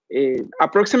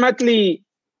 Approximately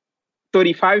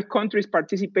 35 countries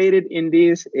participated in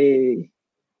this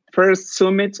first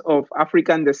summit of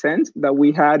African descent that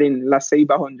we had in La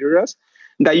Ceiba, Honduras.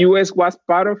 The US was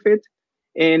part of it,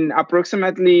 and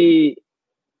approximately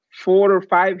 4 or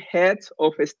 5 heads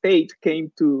of state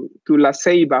came to La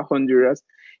Ceiba, Honduras.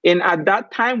 And at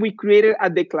that time, we created a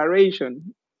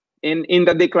declaration. And in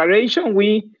the declaration,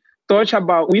 we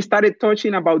started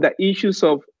touching about the issues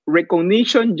of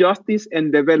recognition, justice,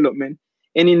 and development.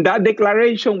 And in that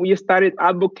declaration, we started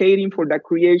advocating for the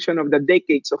creation of the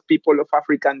decades of people of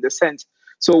African descent.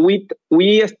 So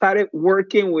we started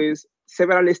working with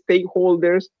several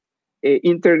stakeholders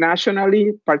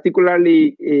internationally,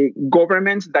 particularly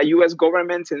governments, the US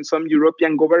governments and some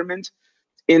European governments.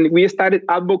 And we started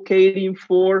advocating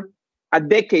for a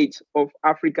decade of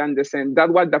African descent. That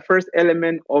was the first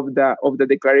element of the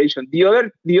declaration. The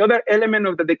other element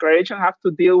of the declaration has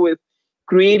to deal with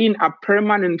creating a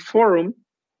permanent forum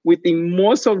within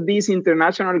most of these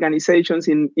international organizations,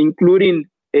 including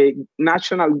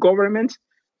national governments,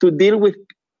 to deal with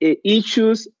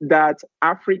issues that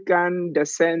African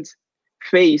descent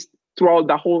faced throughout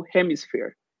the whole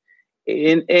hemisphere.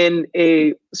 And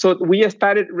so we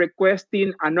started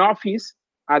requesting an office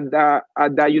at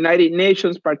the United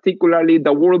Nations, particularly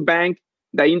the World Bank,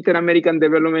 the Inter-American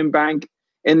Development Bank,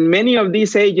 and many of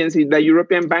these agencies, the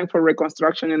European Bank for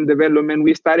Reconstruction and Development.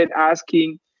 We started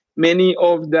asking many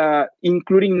of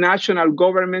including national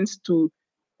governments, to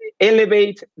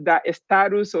elevate the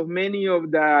status of many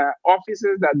of the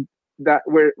offices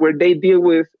where they deal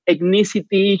with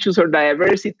ethnicity issues or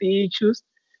diversity issues,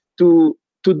 to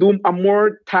do a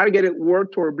more targeted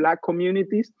work toward Black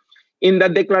communities. In the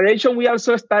declaration, we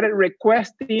also started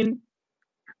requesting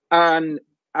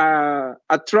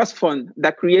a trust fund,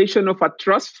 the creation of a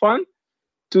trust fund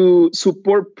to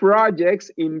support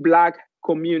projects in Black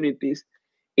communities.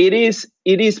 It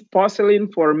is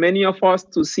puzzling for many of us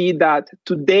to see that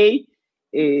today,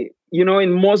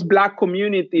 in most Black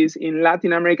communities in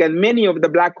Latin America, and many of the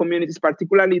Black communities,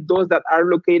 particularly those that are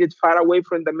located far away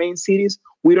from the main cities,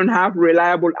 we don't have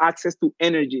reliable access to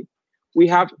energy. We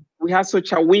have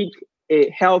such a weak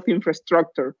health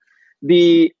infrastructure.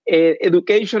 The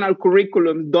educational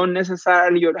curriculum don't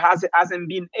necessarily or hasn't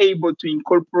been able to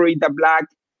incorporate the Black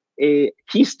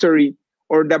history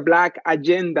or the Black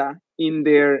agenda in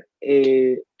their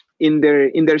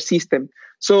system.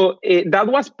 So that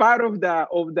was part of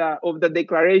the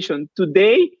declaration.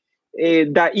 Today,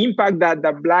 the impact that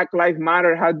the Black Lives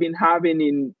Matter has been having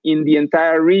in the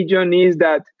entire region is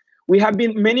that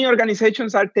many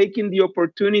organizations are taking the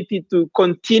opportunity to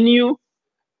continue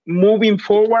moving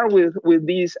forward with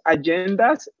these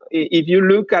agendas. If you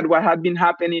look at what has been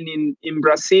happening in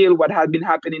Brazil, what has been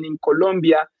happening in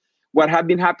Colombia, what has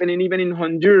been happening even in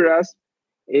Honduras,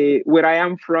 where I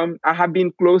am from, I have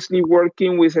been closely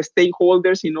working with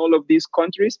stakeholders in all of these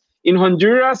countries. In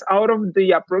Honduras, out of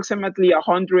the approximately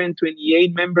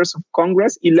 128 members of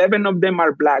Congress, 11 of them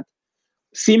are Black.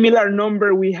 Similar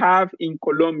number we have in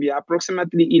Colombia,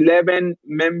 approximately 11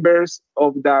 members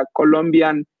of the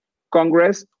Colombian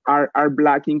Congress are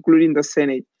Black, including the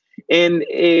Senate. And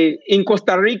in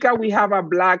Costa Rica, we have a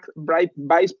Black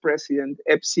vice president,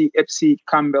 FC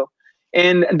Campbell.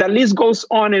 And the list goes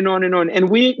on and on and on. And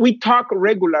we talk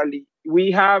regularly.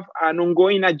 We have an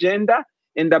ongoing agenda,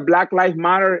 and the Black Lives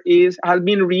Matter has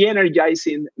been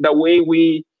re-energizing the way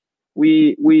we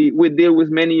we deal with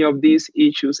many of these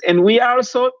issues. And we are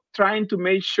also trying to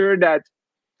make sure that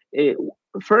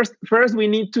first we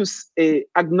need to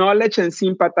acknowledge and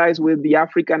sympathize with the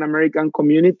African American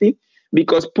community,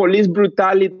 because police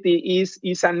brutality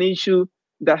is an issue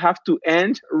that have to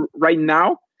end right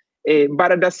now.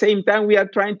 But at the same time, we are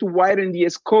trying to widen the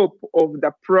scope of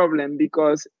the problem,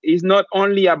 because it's not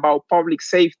only about public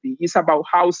safety, it's about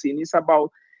housing, it's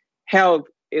about health,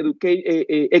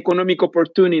 economic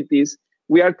opportunities.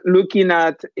 We are looking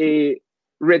at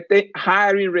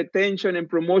hiring, retention, and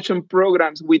promotion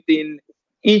programs within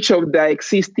each of the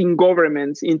existing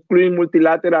governments, including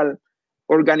multilateral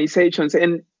organizations.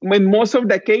 And in most of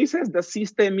the cases, the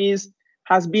system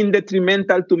has been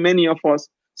detrimental to many of us.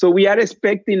 So we are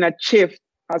expecting a shift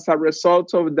as a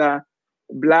result of the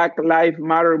Black Lives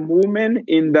Matter movement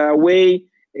in the way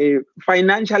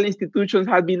financial institutions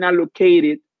have been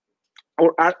allocated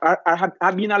or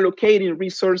have been allocating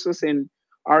resources in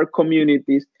our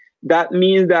communities. That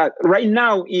means that right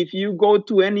now, if you go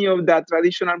to any of the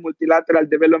traditional multilateral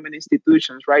development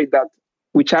institutions, right,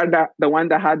 which are the ones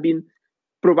that have been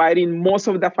providing most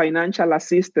of the financial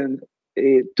assistance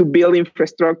to build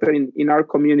infrastructure in our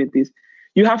communities,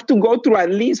 you have to go through at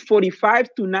least 45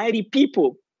 to 90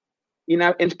 people in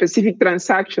a specific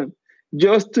transaction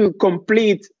just to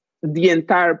complete the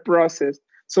entire process.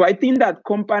 So I think that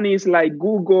companies like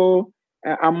Google,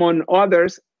 among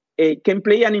others, can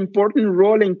play an important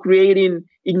role in creating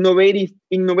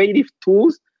innovative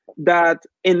tools that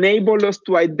enable us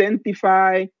to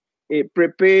identify,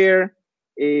 prepare,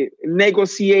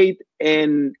 negotiate,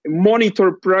 and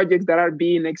monitor projects that are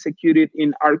being executed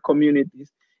in our communities.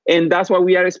 And that's what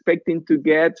we are expecting to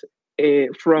get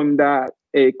from the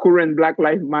current Black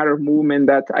Lives Matter movement,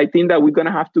 that I think that we're going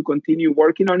to have to continue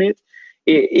working on it.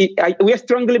 We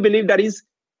strongly believe that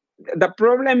the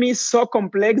problem is so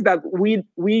complex that we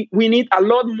need a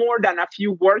lot more than a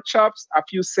few workshops, a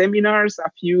few seminars, a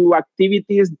few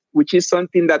activities, which is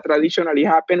something that traditionally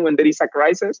happens when there is a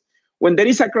crisis. When there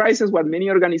is a crisis, what many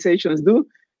organizations do,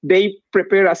 they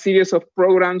prepare a series of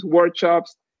programs,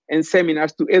 workshops, and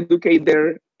seminars to educate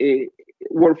their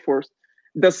workforce.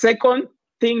 The second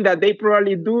thing that they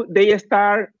probably do, they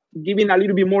start giving a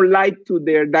little bit more light to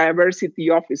their diversity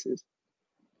offices.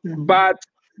 Mm-hmm. But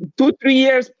 2-3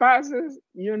 years passes,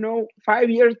 5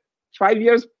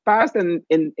 years pass, and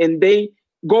they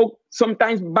go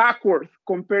sometimes backward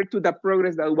compared to the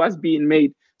progress that was being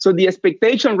made. So the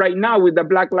expectation right now with the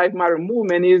Black Lives Matter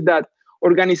movement is that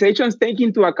organizations take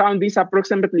into account these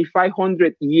approximately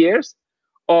 500 years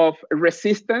of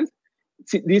resistance,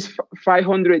 these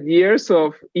 500 years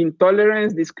of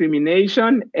intolerance,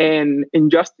 discrimination, and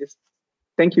injustice.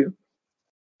 Thank you.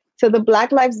 So the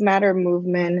Black Lives Matter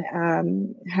movement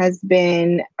has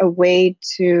been a way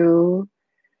to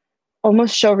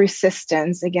almost show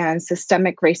resistance against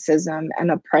systemic racism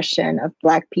and oppression of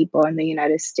Black people in the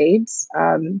United States.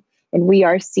 And we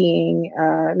are seeing,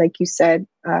 like you said,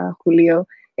 Julio,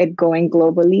 it going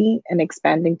globally and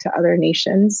expanding to other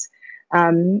nations.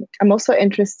 I'm also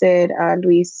interested,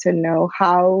 Luis, to know,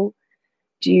 how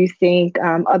do you think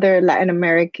other Latin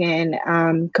American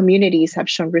communities have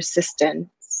shown resistance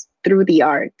through the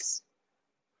arts?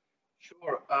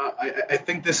 Sure. I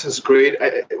think this is great.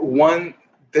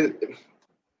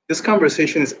 This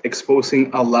conversation is exposing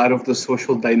a lot of the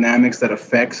social dynamics that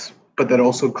affects, but that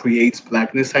also creates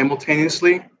Blackness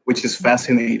simultaneously, which is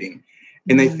fascinating.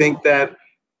 And I think that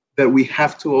we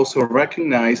have to also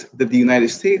recognize that the United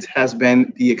States has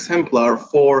been the exemplar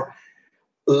for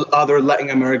other Latin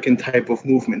American type of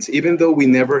movements, even though we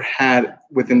never had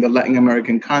within the Latin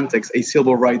American context a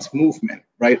civil rights movement,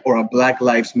 right, or a Black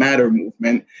Lives Matter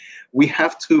movement. We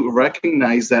have to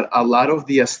recognize that a lot of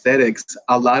the aesthetics,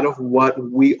 a lot of what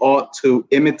we ought to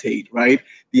imitate, right,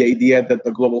 the idea that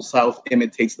the global South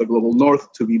imitates the global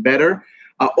North to be better,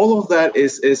 all of that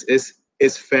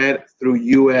is fed through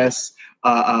U.S.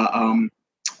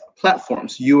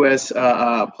 Platforms, U.S.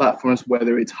 Platforms,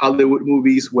 whether it's Hollywood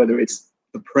movies, whether it's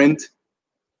the print,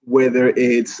 whether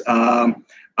it's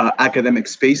academic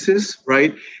spaces,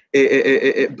 right?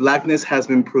 Blackness has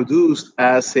been produced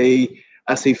as a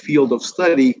field of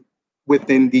study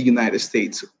within the United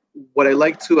States. What I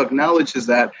like to acknowledge is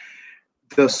that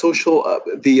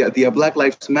the Black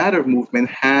Lives Matter movement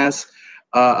has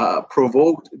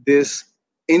provoked this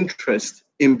interest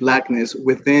in Blackness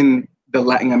within the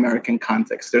Latin American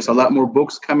context. There's a lot more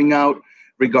books coming out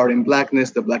regarding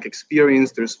Blackness, the Black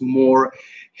experience. There's more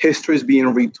histories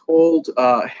being retold,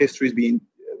 histories being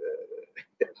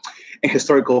and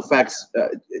historical facts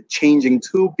changing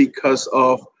too, because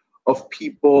of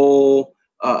people's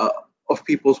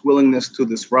willingness to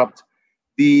disrupt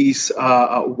these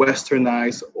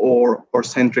westernized or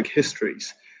centric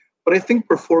histories. But I think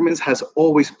performance has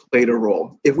always played a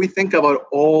role. If we think about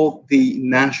all the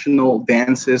national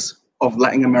dances of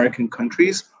Latin American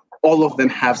countries, all of them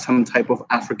have some type of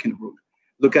African root.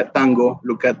 Look at tango,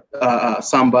 look at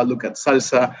samba, look at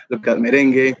salsa, look at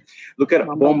merengue, look at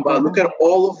bomba, look at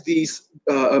all of these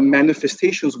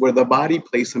manifestations where the body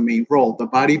plays a main role. The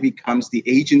body becomes the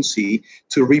agency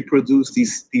to reproduce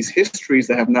these histories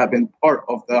that have not been part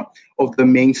of the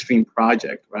mainstream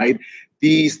project, right?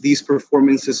 These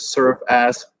performances serve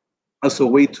as a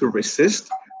way to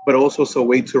resist, but also as a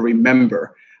way to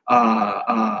remember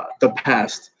the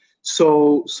past.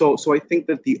 So I think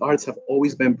that the arts have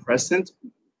always been present.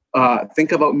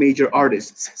 Think about major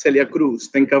artists, Celia Cruz.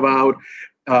 Think about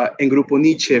En Grupo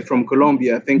Nietzsche from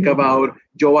Colombia. Think about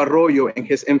Joe Arroyo and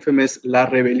his infamous La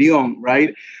Rebelión,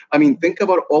 right? I mean, think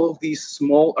about all of these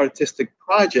small artistic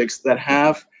projects that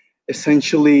have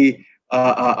essentially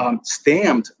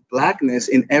stamped Blackness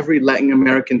in every Latin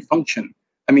American function.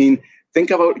 I mean,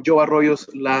 think about Joe Arroyo's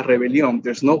La Rebelión.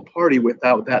 There's no party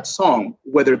without that song.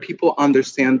 Whether people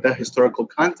understand the historical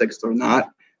context or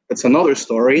not, that's another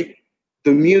story.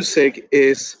 The music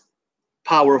is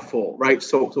powerful, right?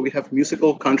 So we have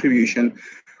musical contribution.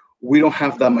 We don't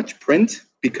have that much print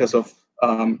because of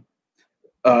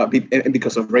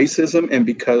racism and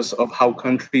because of how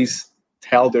countries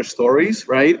tell their stories,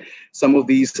 right? Some of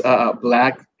these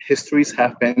Black histories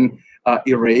have been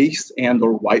erased and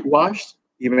or whitewashed,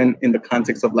 even in the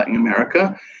context of Latin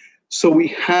America. So we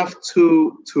have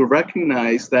to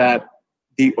recognize that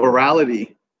the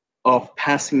orality of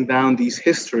passing down these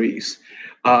histories,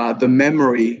 the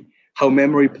memory, how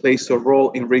memory plays a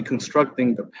role in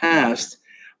reconstructing the past,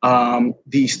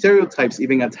 the stereotypes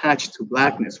even attached to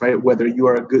Blackness, right? Whether you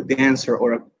are a good dancer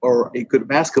or a good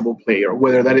basketball player,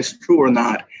 whether that is true or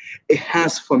not, it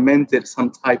has fomented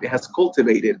it has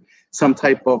cultivated some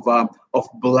type of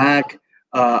Black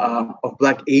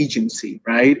agency,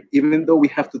 right? Even though we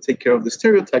have to take care of the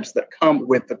stereotypes that come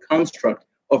with the construct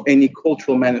of any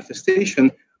cultural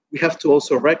manifestation, we have to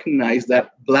also recognize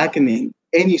that blackening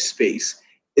any space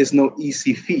is no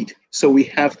easy feat. So we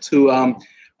have to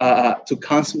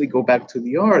constantly go back to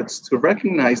the arts to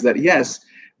recognize that, yes,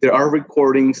 there are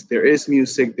recordings, there is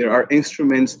music, there are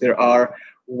instruments, there are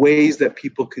ways that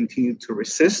people continue to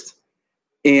resist.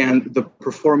 And the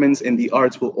performance and the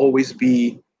arts will always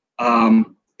be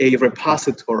a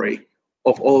repository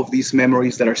of all of these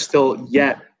memories that are still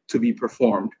yet to be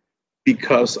performed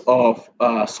because of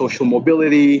social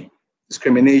mobility,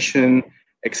 discrimination,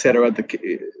 etc.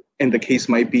 And the case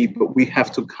might be, but we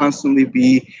have to constantly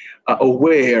be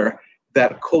aware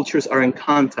that cultures are in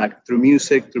contact through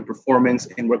music, through performance,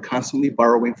 and we're constantly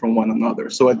borrowing from one another.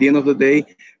 So at the end of the day,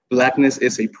 Blackness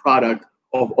is a product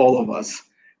of all of us,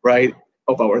 right?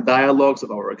 Of our dialogues,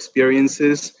 of our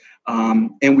experiences.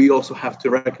 And we also have to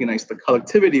recognize the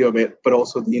collectivity of it, but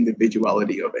also the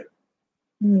individuality of it.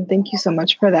 Thank you so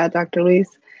much for that, Dr. Luis.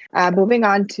 Moving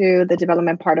on to the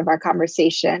development part of our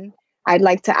conversation, I'd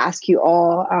like to ask you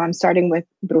all, starting with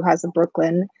Brujas of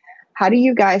Brooklyn, how do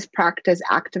you guys practice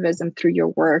activism through your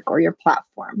work or your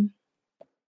platform?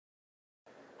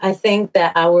 I think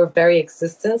that our very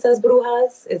existence as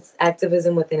Brujas is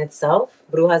activism within itself.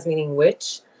 Brujas meaning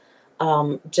witch.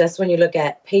 Just when you look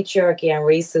at patriarchy and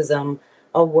racism,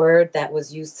 a word that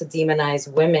was used to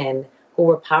demonize women who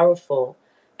were powerful,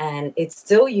 and it's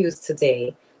still used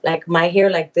today. Like my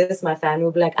hair like this, my family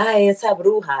would be like, "Ay, esa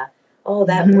bruja." Oh,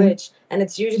 that witch. And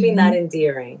it's usually not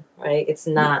endearing, right? It's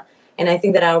not. And I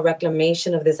think that our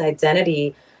reclamation of this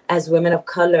identity as women of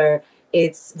color,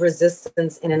 it's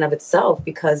resistance in and of itself,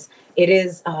 because it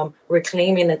is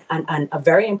reclaiming a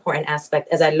very important aspect.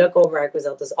 As I look over at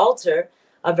Griselda's altar,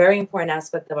 a very important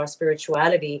aspect of our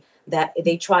spirituality that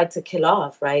they tried to kill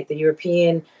off, right? The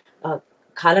European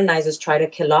colonizers tried to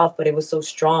kill off, but it was so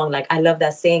strong. Like, I love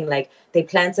that saying, like, they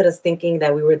planted us thinking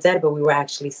that we were dead, but we were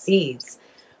actually seeds.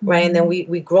 Right. And then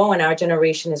we grow, and our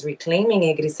generation is reclaiming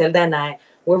it. Griselda and I,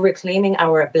 we're reclaiming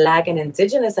our Black and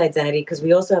Indigenous identity, because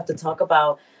we also have to talk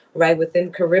about, right,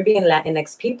 within Caribbean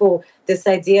Latinx people, this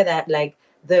idea that like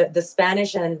the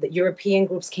Spanish and the European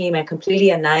groups came and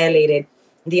completely annihilated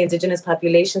the indigenous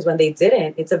populations when they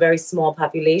didn't. It's a very small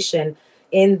population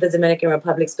in the Dominican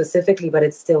Republic specifically, but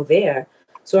it's still there.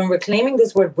 So in reclaiming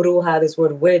this word bruja, this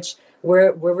word witch,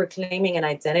 we're reclaiming an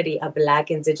identity, a Black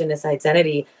Indigenous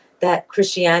identity that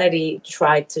Christianity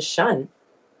tried to shun.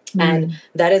 And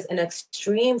that is an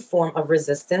extreme form of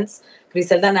resistance.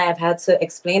 Griselda and I have had to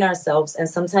explain ourselves, and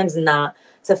sometimes not,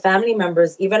 to family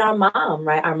members, even our mom,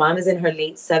 right? Our mom is in her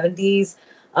late 70s.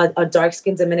 a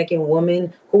dark-skinned Dominican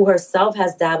woman who herself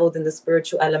has dabbled in the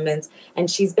spiritual elements. And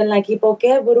she's been like, ¿Y por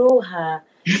qué bruja?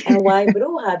 And why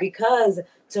bruja? Because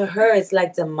to her, it's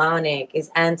like demonic, it's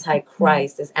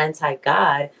anti-Christ, it's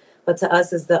anti-God. But to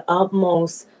us, it's the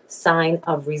utmost sign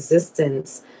of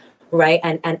resistance, right?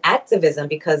 And activism,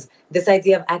 because this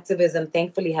idea of activism,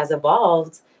 thankfully, has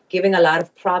evolved, giving a lot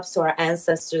of props to our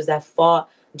ancestors that fought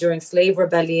during slave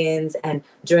rebellions and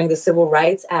during the Civil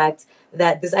Rights Act,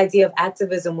 that this idea of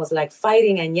activism was like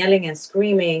fighting and yelling and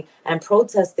screaming and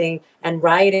protesting and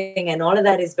rioting, and all of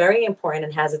that is very important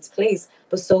and has its place,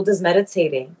 but so does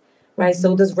meditating, right?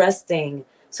 So does resting,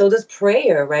 so does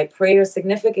prayer, right? Prayer is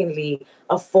significantly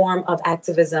a form of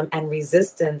activism and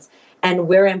resistance, and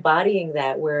we're embodying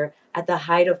that. We're at the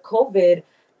height of COVID,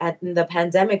 at the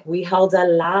pandemic, we held a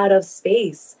lot of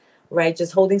space, right?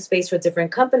 Just holding space for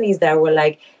different companies that were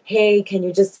like, hey, can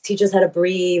you just teach us how to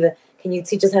breathe? Can you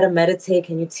teach us how to meditate?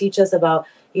 Can you teach us about,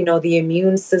 the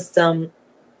immune system?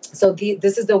 So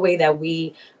this is the way that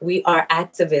we are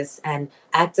activists, and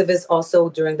activists also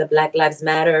during the Black Lives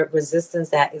Matter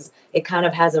resistance, it kind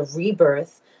of has a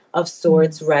rebirth of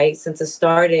sorts, right? Since it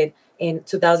started in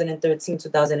 2013,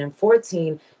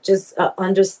 2014, just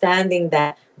understanding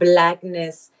that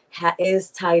Blackness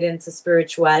is tied into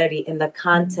spirituality in the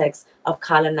context of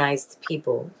colonized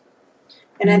people.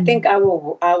 And I think our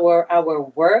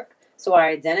work, so our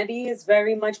identity is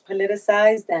very much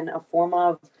politicized and a form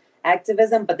of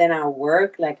activism, but then our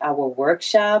work, like our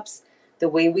workshops, the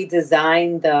way we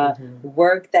design the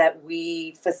work that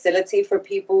we facilitate for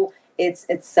people, it's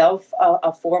itself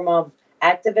a form of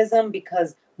activism,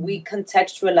 because we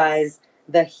contextualize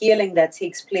the healing that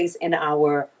takes place in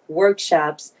our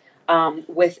workshops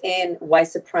within white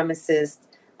supremacist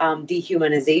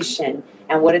dehumanization,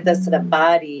 and what it does to the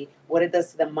body, what it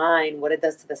does to the mind, what it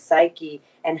does to the psyche,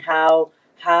 and how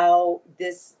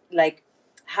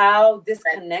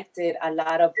disconnected a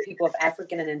lot of people of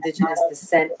African and indigenous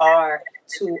descent are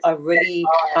to a really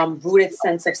rooted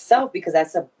sense of self, because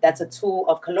that's a tool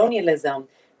of colonialism,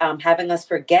 having us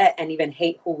forget and even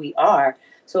hate who we are.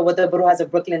 So what the Brujas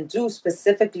of Brooklyn do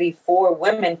specifically for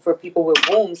women, for people with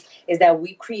wombs, is that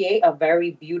we create a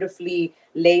very beautifully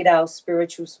laid out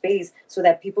spiritual space so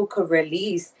that people could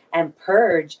release and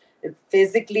purge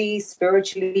physically,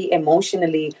 spiritually,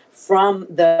 emotionally from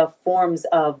the forms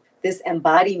of this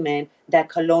embodiment that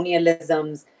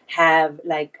colonialisms have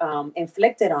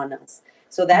inflicted on us.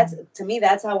 So that's, to me,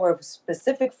 that's our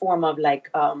specific form of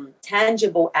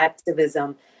tangible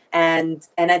activism. And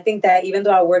I think that even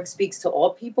though our work speaks to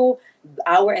all people,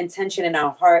 our intention and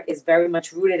our heart is very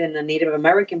much rooted in the Native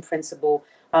American principle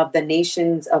of the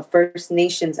nations, of First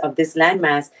Nations of this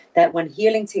landmass, that when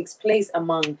healing takes place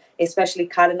among especially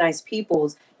colonized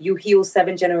peoples, you heal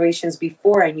 7 generations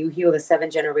before and you heal the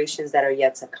 7 generations that are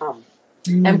yet to come.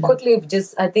 And quickly,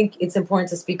 I think it's important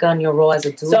to speak on your role as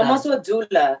a doula. So I'm also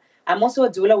a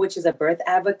doula. Which is a birth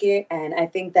advocate. And I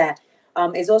think that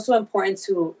it's also important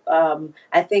to,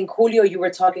 I think, Julio, you were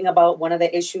talking about one of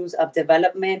the issues of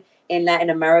development in Latin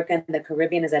America and the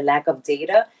Caribbean is a lack of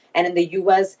data. And in the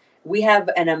U.S., we have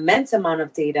an immense amount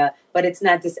of data, but it's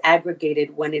not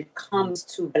disaggregated when it comes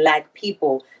to Black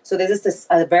people. So there's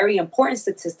a very important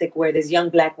statistic where this young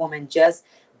Black woman just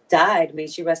died, may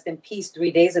she rest in peace,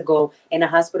 3 days ago in a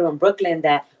hospital in Brooklyn,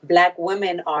 that Black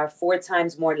women are 4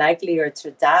 times more likelier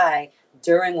to die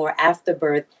during or after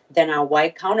birth than our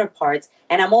white counterparts.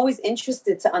 And I'm always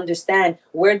interested to understand,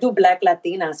 where do Black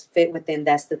Latinas fit within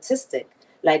that statistic?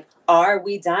 Like, are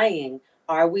we dying?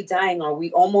 Are we dying? Are we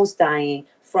almost dying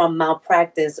from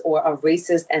malpractice or a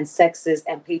racist and sexist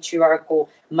and patriarchal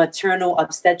maternal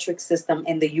obstetric system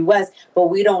in the U.S.? But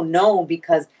we don't know,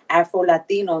 because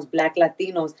Afro-Latinos, Black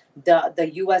Latinos, the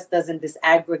U.S. doesn't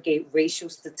disaggregate racial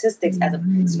statistics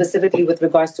specifically with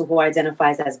regards to who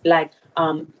identifies as Black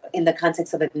in the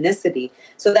context of ethnicity.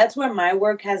 So that's where my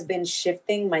work has been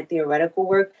shifting, my theoretical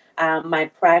work. My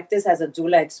practice as a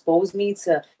doula exposed me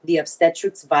to the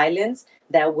obstetrics violence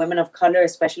that women of color,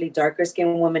 especially darker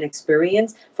skinned women,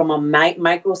 experience, from a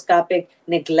microscopic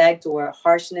neglect or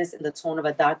harshness in the tone of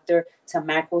a doctor to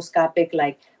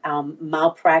macroscopic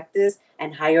malpractice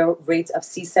and higher rates of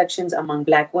C-sections among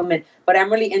Black women. But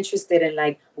I'm really interested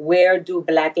in where do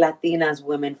Black Latinas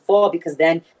women fall? Because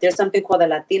then there's something called the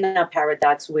Latina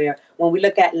paradox, where when we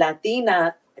look at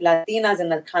Latinas in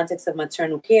the context of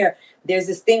maternal care, there's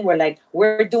this thing where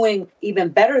we're doing even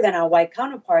better than our white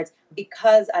counterparts,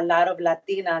 because a lot of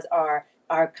Latinas are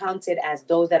counted as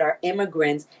those that are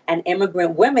immigrants, and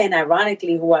immigrant women,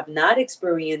 ironically, who have not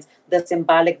experienced the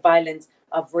symbolic violence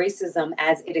of racism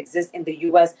as it exists in the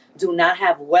U.S., do not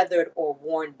have weathered or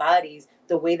worn bodies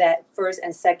the way that first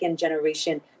and second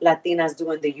generation Latinas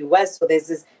do in the U.S. So there's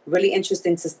this really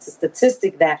interesting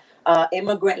statistic that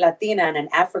immigrant Latina and an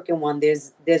African one,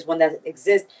 there's one that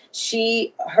exists.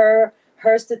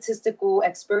 Her statistical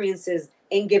experiences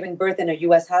in giving birth in a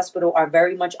U.S. hospital are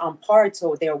very much on par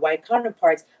to their white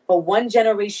counterparts. But one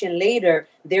generation later,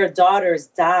 their daughters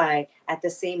die at the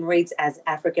same rates as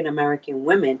African American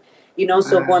women. You know,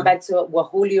 so going back to what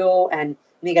Julio and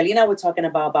Miguelina were talking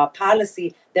about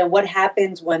policy, then what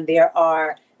happens when there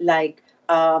are like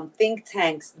think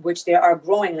tanks, which there are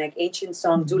growing, like Ancient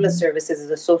Song Doula Services is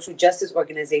a social justice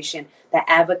organization that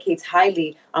advocates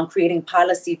highly on creating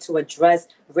policy to address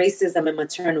racism in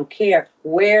maternal care.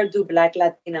 Where do Black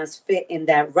Latinas fit in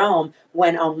that realm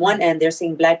when on one end they're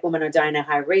saying Black women are dying at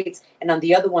high rates, and on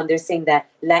the other one they're saying that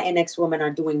Latinx women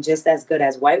are doing just as good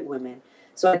as white women?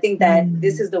 So I think that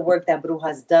this is the work that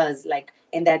Brujas does, like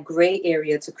in that gray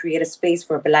area, to create a space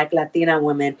for Black Latina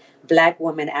women, Black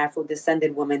women,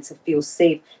 Afro-descended women to feel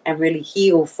safe and really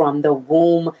heal from the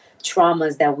womb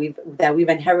traumas that we've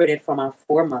inherited from our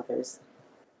foremothers.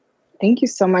 Thank you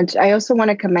so much. I also want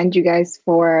to commend you guys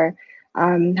for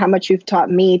how much you've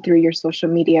taught me through your social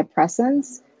media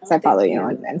presence. So I follow you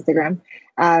on Instagram,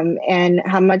 and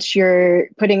how much you're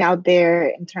putting out there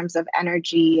in terms of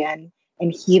energy and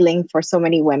healing for so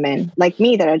many women like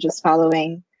me that are just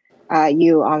following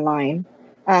you online.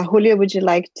 Julio, would you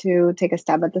like to take a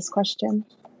stab at this question?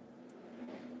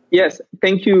 Yes,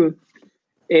 thank you.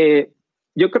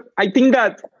 I think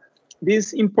that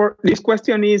this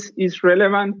question is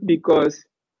relevant because,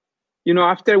 you know,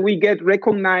 after we get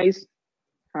recognized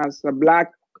as a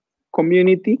Black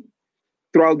community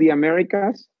throughout the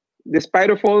Americas,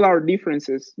 despite of all our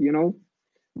differences, you know,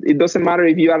 it doesn't matter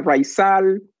if you are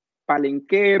Raizal,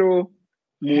 Palenquero,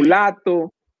 Mulato,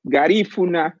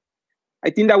 Garifuna. I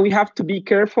think that we have to be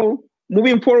careful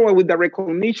moving forward with the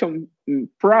recognition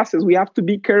process. We have to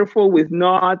be careful with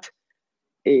not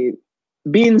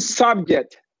being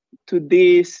subject to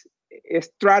these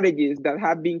strategies that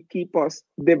have been keep us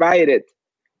divided.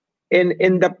 And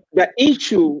the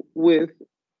issue with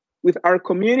our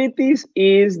communities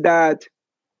is that,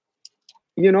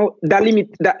 you know,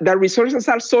 the resources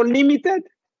are so limited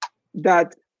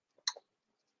that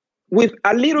with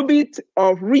a little bit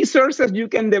of resources, you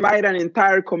can divide an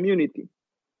entire community.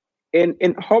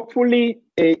 And hopefully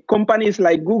companies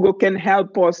like Google can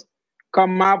help us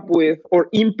come up with or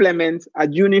implement a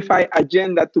unified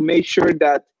agenda to make sure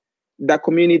that the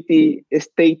community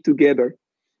stays together.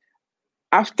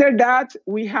 After that,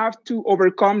 we have to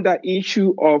overcome the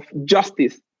issue of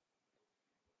justice.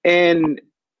 And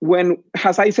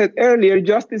as I said earlier,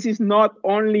 justice is not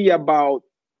only about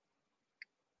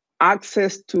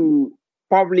access to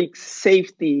public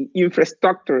safety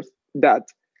infrastructures that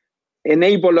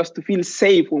enable us to feel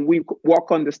safe when we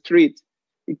walk on the street.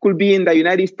 It could be in the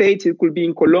United States, it could be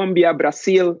in Colombia,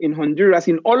 Brazil, in Honduras.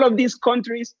 In all of these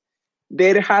countries,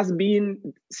 there has been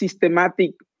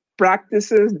systematic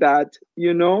practices that,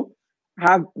 you know,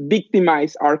 have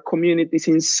victimized our communities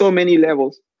in so many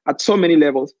levels, at so many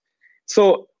levels.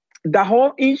 So the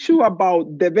whole issue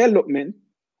about development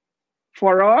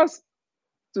for us,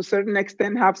 to a certain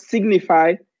extent, have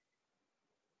signified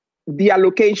the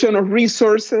allocation of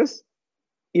resources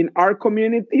in our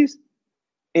communities.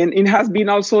 And it has been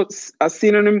also a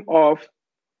synonym of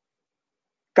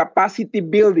capacity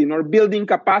building or building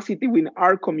capacity within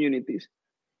our communities.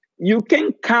 You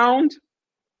can count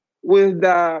with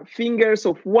the fingers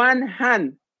of one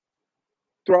hand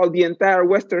throughout the entire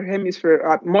Western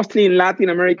Hemisphere, mostly in Latin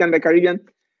America and the Caribbean,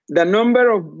 the number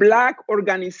of Black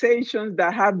organizations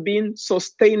that have been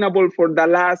sustainable for the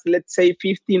last, let's say,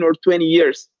 15 or 20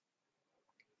 years.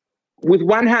 With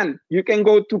one hand, you can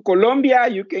go to Colombia,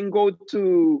 you can go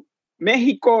to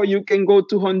Mexico, you can go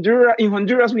to Honduras. In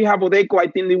Honduras, we have Odeco. I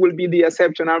think it will be the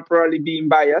exception. I'm probably being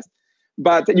biased.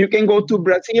 But you can go to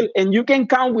Brazil, and you can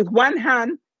count with one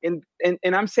hand, and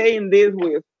I'm saying this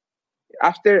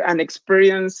after an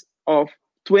experience of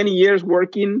 20 years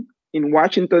working in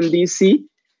Washington, D.C.,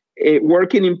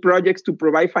 working in projects to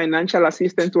provide financial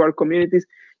assistance to our communities.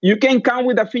 You can count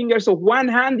with the fingers of one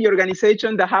hand the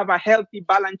organizations that have a healthy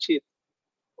balance sheet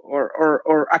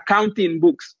or accounting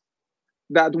books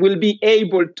that will be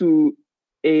able to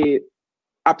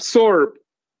absorb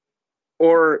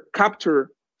or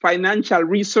capture financial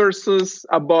resources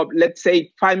above, let's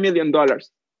say, $5 million.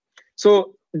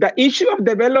 So the issue of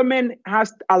development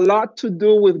has a lot to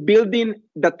do with building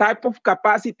the type of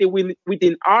capacity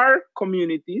within our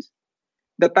communities,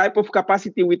 the type of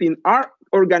capacity within our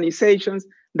organizations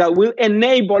that will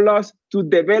enable us to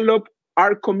develop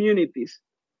our communities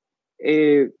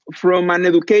from an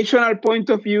educational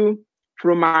point of view,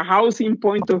 from a housing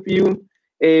point of view,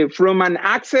 from an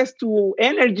access to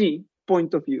energy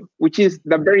point of view, which is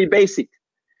the very basic.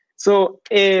 So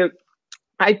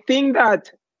I think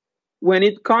that when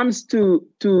it comes to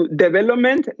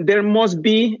development, there must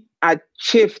be a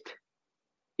shift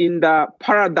in the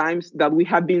paradigms that we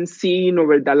have been seeing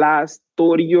over the last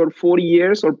 30 or 40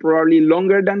 years, or probably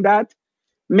longer than that.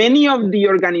 Many of the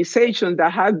organizations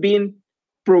that have been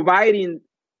providing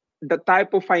the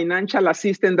type of financial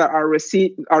assistance that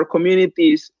our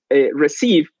communities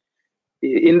receive,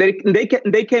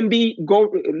 they can be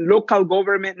local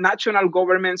government, national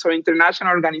governments, or international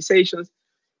organizations.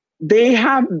 They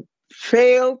have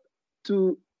failed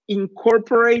to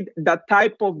incorporate the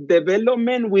type of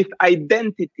development with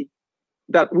identity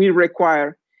that we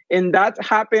require. And that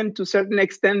happened to a certain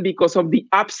extent because of the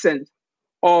absence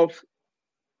of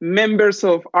members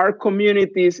of our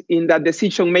communities in the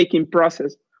decision-making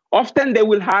process. Often they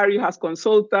will hire you as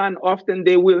consultant, often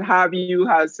they will have you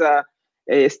as a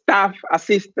staff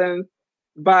assistant,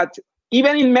 but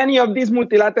even in many of these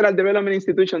multilateral development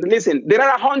institutions, listen, there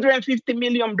are 150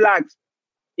 million Blacks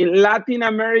in Latin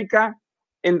America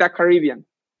and the Caribbean.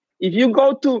 If you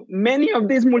go to many of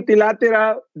these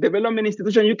multilateral development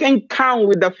institutions, you can count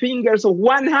with the fingers of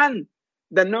one hand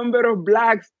the number of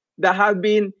Blacks that have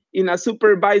been in a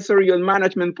supervisory or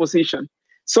management position.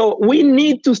 So we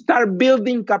need to start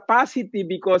building capacity,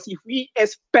 because if we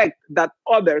expect that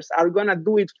others are going to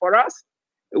do it for us,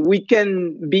 we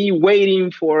can be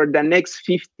waiting for the next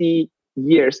 50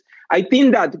 years. I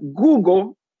think that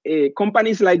Google,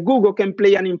 companies like Google, can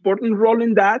play an important role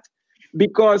in that,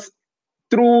 because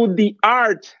through the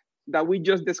art that we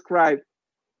just described,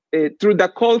 through the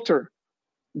culture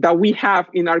that we have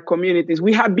in our communities,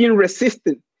 we have been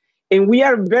resistant, and we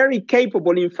are very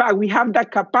capable. In fact, we have the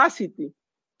capacity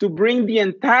to bring the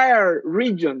entire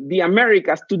region, the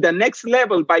Americas, to the next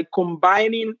level by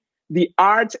combining the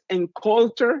art and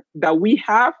culture that we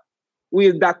have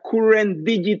with the current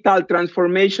digital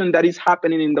transformation that is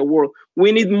happening in the world.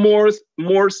 We need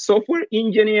more software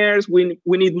engineers. We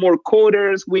need more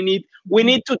coders. We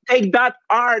need to take that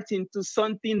art into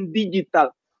something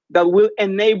digital that will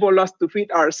enable us to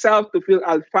feed ourselves, to feed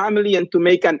our family, and to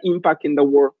make an impact in the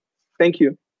world. Thank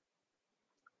you.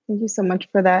 Thank you so much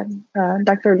for that.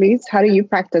 Dr. Luis, how do you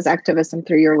practice activism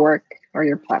through your work or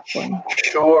your platform?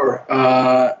 Sure.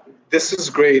 This is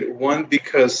great. One,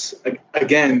 because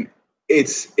again,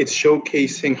 it's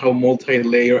showcasing how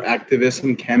multi-layer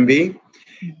activism can be.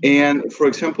 And for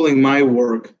example, in my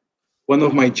work, one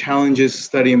of my challenges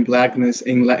studying Blackness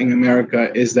in Latin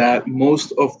America is that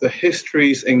most of the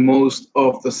histories and most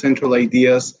of the central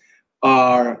ideas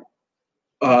are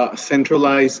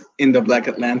centralized in the Black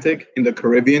Atlantic, in the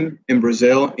Caribbean, in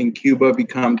Brazil, in Cuba,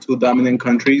 become two dominant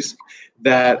countries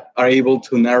that are able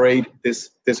to narrate this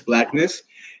Blackness.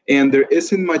 And there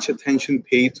isn't much attention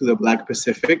paid to the Black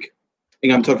Pacific.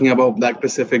 And I'm talking about Black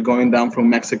Pacific going down from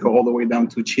Mexico all the way down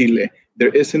to Chile. There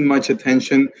isn't much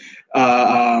attention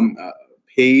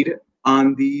paid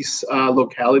on these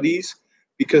localities,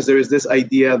 because there is this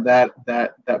idea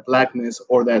that Blackness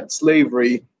or that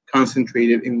slavery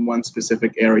concentrated in one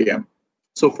specific area.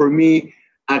 So for me,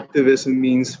 activism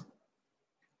means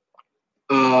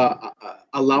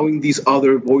allowing these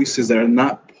other voices that are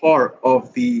not part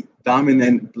of the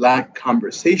dominant Black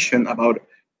conversation about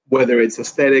whether it's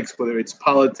aesthetics, whether it's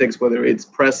politics, whether it's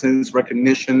presence,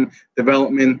 recognition,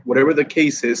 development, whatever the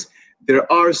case is. There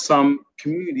are some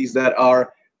communities that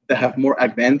have more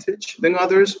advantage than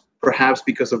others, perhaps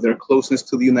because of their closeness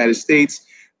to the United States,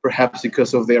 perhaps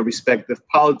because of their respective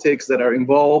politics that are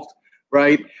involved,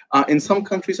 right? And some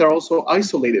countries are also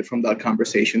isolated from that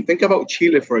conversation. Think about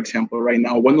Chile, for example, right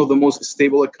now, one of the most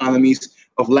stable economies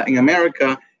of Latin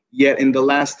America, yet in the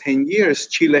last 10 years,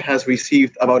 Chile has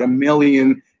received about 1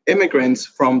 million immigrants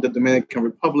from the Dominican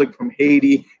Republic, from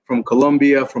Haiti, from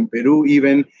Colombia, from Peru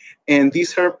even. And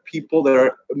these are people that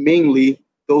are mainly,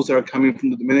 those that are coming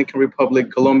from the Dominican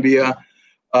Republic, Colombia,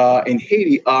 and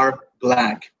Haiti are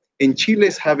Black. And Chile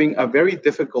is having a very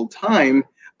difficult time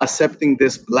accepting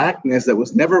this Blackness that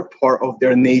was never part of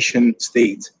their nation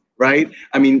state, right?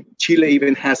 I mean, Chile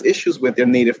even has issues with their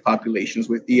native populations,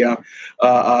 with the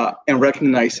and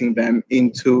recognizing them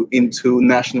into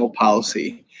national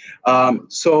policy.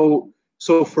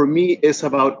 So for me, it's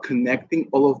about connecting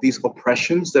all of these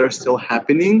oppressions that are still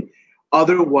happening.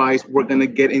 Otherwise, we're going to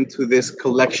get into this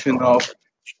collection of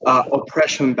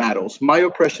oppression battles. My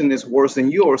oppression is worse than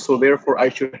yours, so therefore I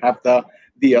should have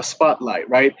the spotlight,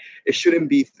 right? It shouldn't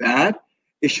be that.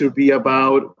 It should be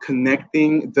about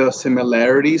connecting the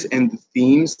similarities and the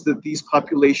themes that these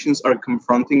populations are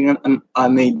confronting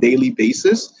on a daily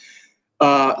basis.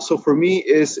 So for me,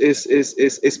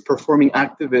 is performing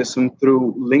activism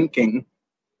through linking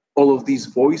all of these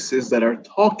voices that are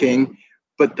talking,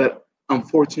 but that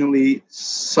unfortunately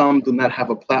some do not have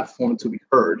a platform to be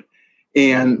heard.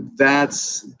 And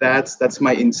that's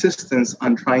my insistence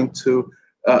on trying to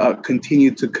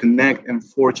continue to connect and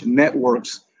forge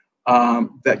networks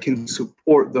that can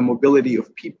support the mobility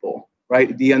of people.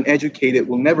 Right, the uneducated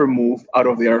will never move out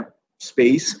of their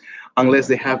space unless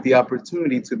they have the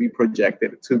opportunity to be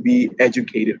projected, to be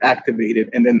educated, activated,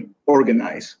 and then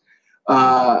organized.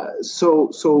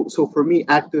 So for me,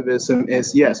 activism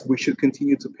is, yes, we should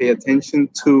continue to pay attention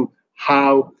to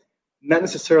how, not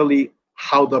necessarily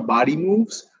how the body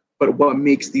moves, but what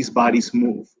makes these bodies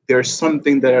move. There's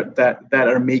something that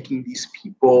are making these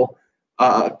people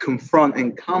confront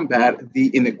and combat the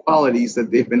inequalities that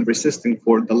they've been resisting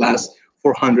for the last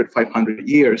 400, 500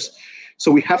 years.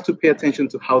 So we have to pay attention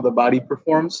to how the body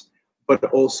performs, but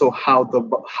also how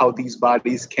these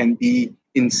bodies can be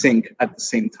in sync at the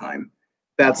same time.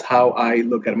 That's how I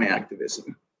look at my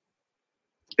activism.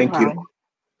 Thank you.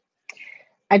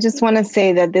 I just want to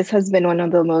say that this has been one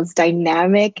of the most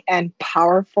dynamic and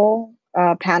powerful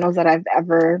panels that I've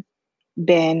ever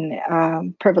been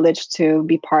privileged to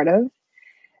be part of.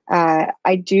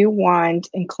 I do want,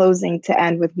 in closing, to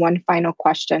end with one final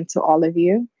question to all of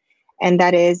you. And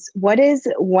that is, what is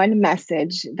one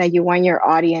message that you want your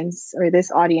audience or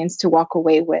this audience to walk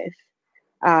away with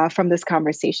from this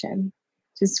conversation?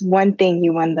 Just one thing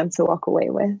you want them to walk away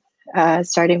with,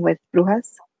 starting with Brujas.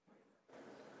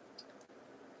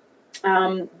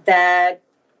 That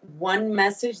one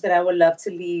message that I would love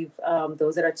to leave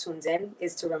those that are tuned in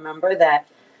is to remember that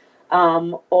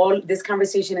all this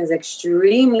conversation is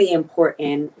extremely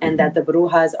important, and that the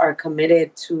Brujas are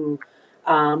committed to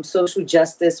social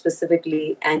justice,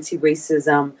 specifically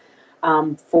anti-racism,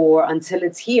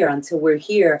 until we're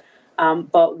here.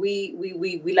 But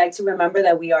we like to remember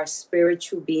that we are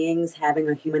spiritual beings having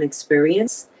a human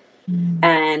experience.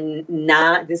 And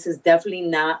this is definitely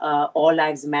not a all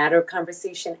lives matter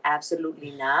conversation.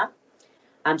 Absolutely not.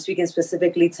 I'm speaking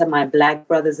specifically to my Black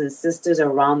brothers and sisters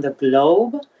around the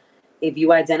globe. If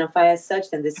you identify as such,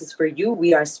 then this is for you.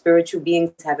 We are spiritual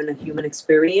beings having a human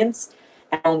experience.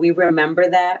 And we remember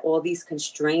that all these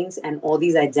constraints and all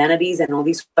these identities and all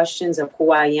these questions of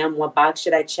who I am, what box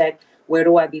should I check, where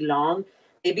do I belong,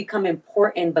 they become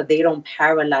important, but they don't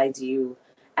paralyze you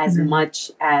as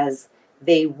much as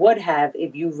they would have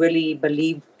if you really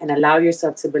believe and allow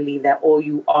yourself to believe that all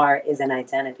you are is an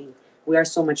identity. We are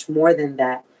so much more than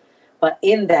that. But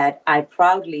in that, I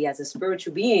proudly, as a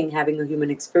spiritual being having a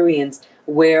human experience,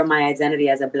 wear my identity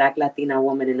as a Black Latina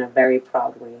woman in a very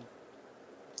proud way.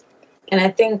 And I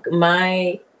think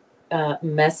my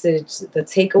message, the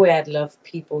takeaway I'd love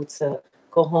people to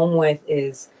go home with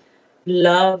is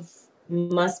love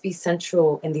must be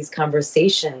central in these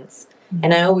conversations.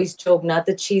 And I always joke, not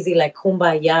the cheesy like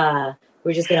kumbaya,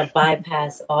 we're just going to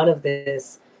bypass all of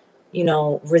this,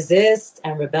 resist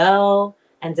and rebel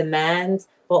and demand,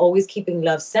 but always keeping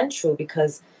love central,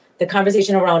 because the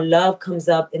conversation around love comes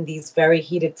up in these very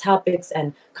heated topics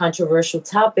and controversial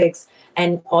topics.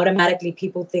 And automatically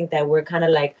people think that we're kind of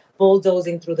like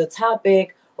bulldozing through the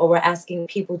topic, or we're asking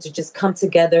people to just come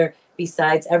together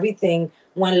besides everything,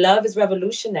 when love is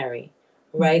revolutionary.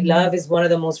 Right? Love is one of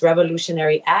the most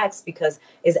revolutionary acts, because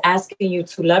it's asking you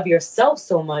to love yourself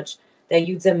so much that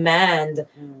you demand,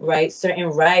 right, certain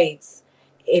rights.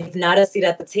 If not a seat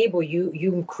at the table,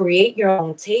 you create your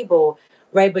own table,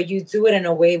 right? But you do it in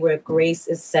a way where grace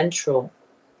is central.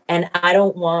 And I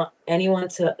don't want anyone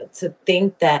to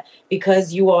think that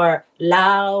because you are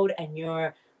loud and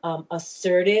you're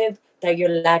assertive, that you're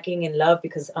lacking in love,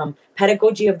 because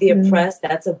Pedagogy of the Oppressed,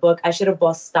 that's a book. I should have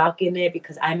bought stock in it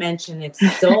because I mention it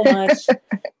so much.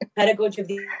 Pedagogy of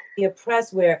the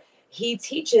Oppressed, where he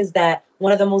teaches that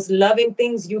one of the most loving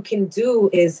things you can do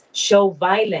is show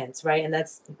violence, right? And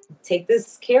that's, take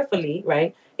this carefully,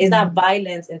 right? Is not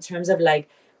violence in terms of like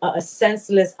a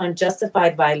senseless,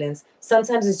 unjustified violence.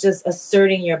 Sometimes it's just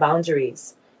asserting your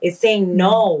boundaries. It's saying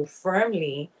no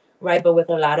firmly, right? But with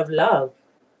a lot of love.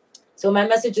 So my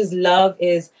message is love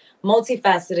is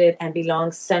multifaceted and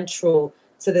belongs central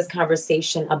to this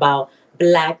conversation about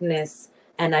Blackness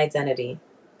and identity.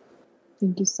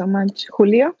 Thank you so much.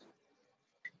 Julio?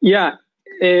 Yeah.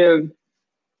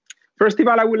 First of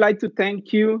all, I would like to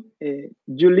thank you,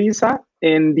 Julissa,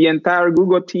 and the entire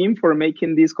Google team for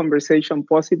making this conversation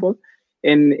possible.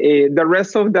 And the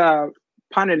rest of the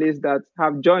panelists that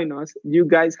have joined us, you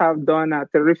guys have done a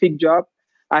terrific job.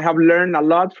 I have learned a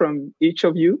lot from each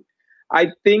of you.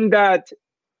 I think that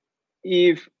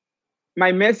if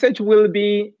my message will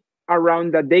be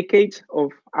around the decades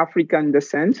of African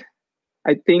descent.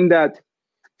 I think that,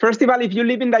 first of all, if you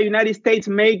live in the United States,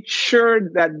 make sure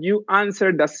that you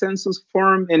answer the census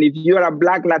form. And if you're a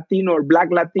Black Latino or Black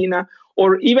Latina,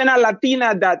 or even a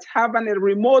Latina that's having a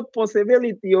remote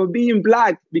possibility of being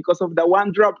Black because of the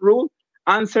one-drop rule,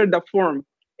 answer the form.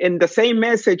 And the same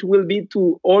message will be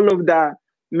to all of the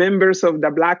members of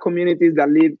the Black communities that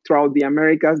live throughout the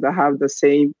Americas that have the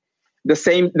census,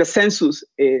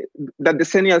 the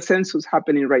decennial census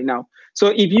happening right now. So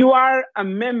if you are a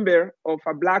member of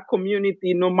a Black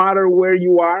community, no matter where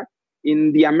you are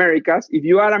in the Americas, if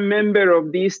you are a member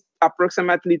of these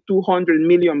approximately 200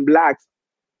 million Blacks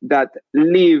that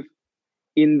live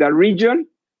in the region,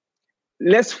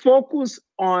 let's focus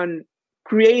on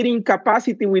creating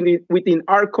capacity within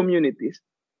our communities.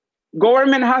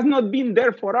 Government has not been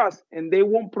there for us, and they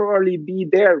won't probably be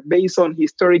there based on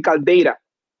historical data.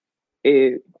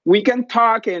 We can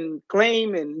talk and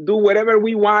claim and do whatever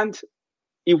we want.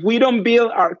 If we don't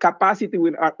build our capacity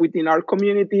within our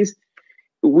communities,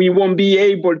 we won't be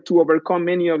able to overcome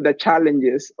many of the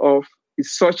challenges of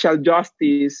social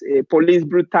justice, police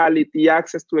brutality,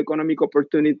 access to economic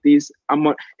opportunities,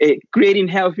 creating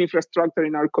health infrastructure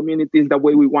in our communities the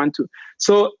way we want to.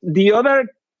 So the other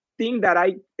thing that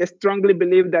I strongly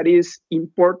believe that is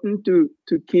important to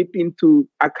keep into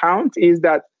account is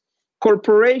that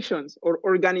corporations or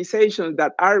organizations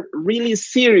that are really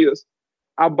serious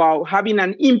about having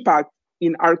an impact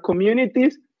in our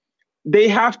communities, they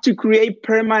have to create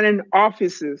permanent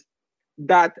offices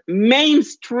that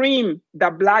mainstream the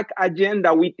Black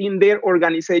agenda within their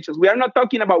organizations. We are not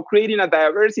talking about creating a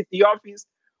diversity office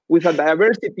with a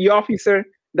diversity officer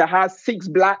that has six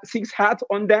hats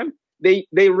on them.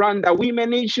 They run the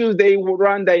women issues, they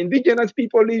run the indigenous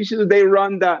people issues, they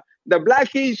run the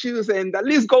Black issues, and the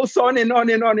list goes on and on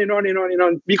and on and on and on and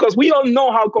on, because we all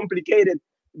know how complicated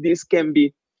this can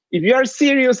be. If you are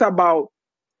serious about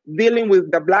dealing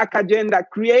with the Black agenda,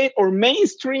 create or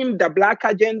mainstream the Black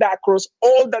agenda across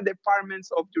all the departments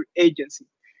of your agency.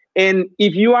 And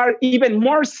if you are even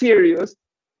more serious,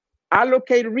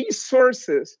 allocate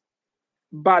resources,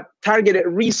 but targeted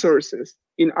resources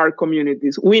in our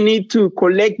communities. We need to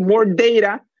collect more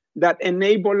data that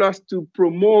enable us to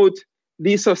promote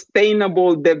this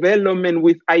sustainable development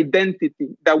with identity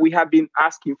that we have been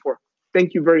asking for.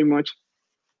 Thank you very much.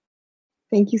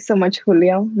 Thank you so much,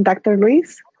 Julio. Dr.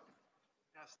 Luis?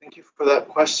 Yes, thank you for that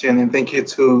question, and thank you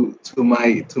to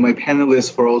my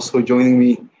panelists for also joining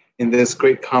me in this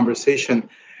great conversation.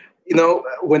 You know,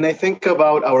 when I think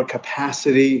about our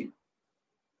capacity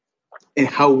and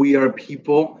how we are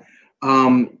people,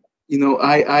 you know,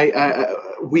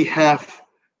 we have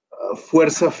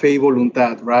fuerza, fe,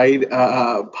 voluntad, right?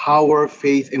 Power,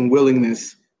 faith, and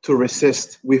willingness to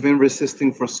resist. We've been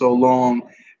resisting for so long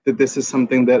that this is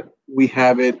something that we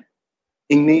have it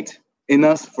innate in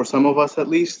us, for some of us at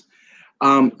least.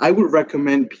 I would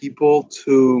recommend people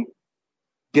to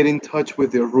get in touch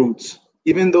with their roots,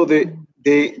 even though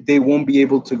they won't be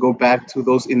able to go back to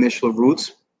those initial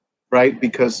roots, right?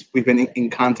 Because we've been in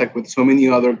contact with so many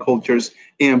other cultures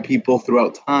and people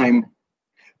throughout time.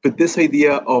 But this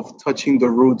idea of touching the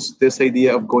roots, this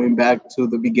idea of going back to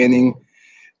the beginning,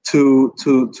 to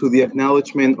the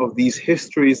acknowledgement of these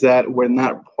histories that were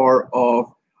not part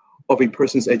of a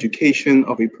person's education,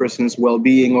 of a person's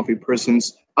well-being, of a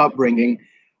person's upbringing,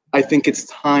 I think it's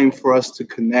time for us to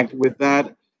connect with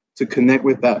that,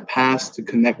 past, to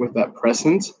connect with that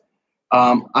present.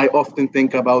 I often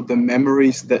think about the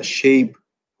memories that shape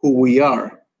who we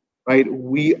are. Right?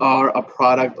 We are a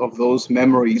product of those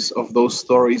memories, of those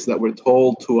stories that were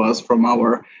told to us from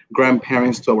our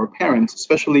grandparents to our parents,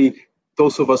 especially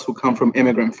those of us who come from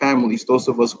immigrant families, those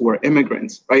of us who are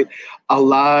immigrants, right? A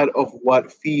lot of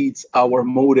what feeds our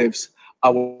motives,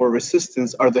 our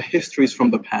resistance, are the histories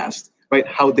from the past, right?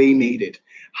 How they made it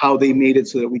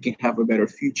so that we can have a better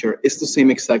future. It's the same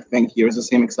exact thing here. It's the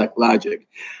same exact logic.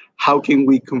 How can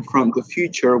we confront the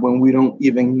future when we don't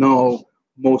even know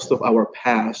most of our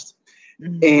past?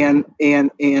 And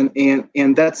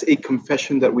that's a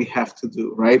confession that we have to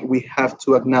do, right? We have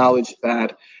to acknowledge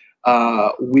that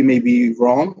we may be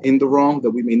in the wrong,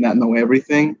 that we may not know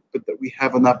everything, but that we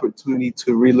have an opportunity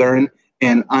to relearn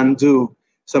and undo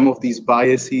some of these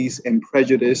biases and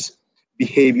prejudice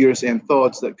behaviors and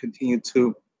thoughts that continue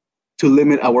to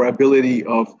limit our ability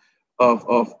of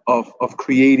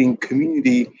creating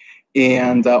community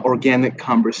and organic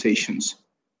conversations.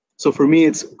 So for me,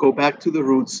 it's go back to the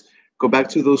roots, go back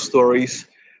to those stories,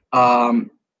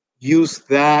 use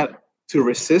that to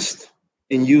resist,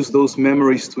 and use those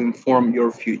memories to inform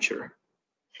your future.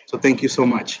 So thank you so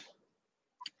much.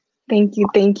 Thank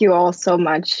you all so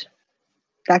much.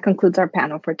 That concludes our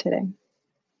panel for today.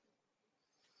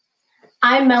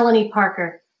 I'm Melanie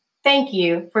Parker. Thank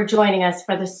you for joining us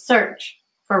for the search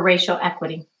for racial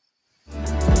equity.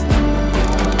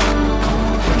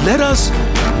 Let us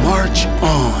march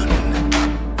on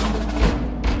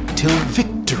till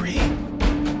victory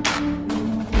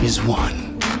is won.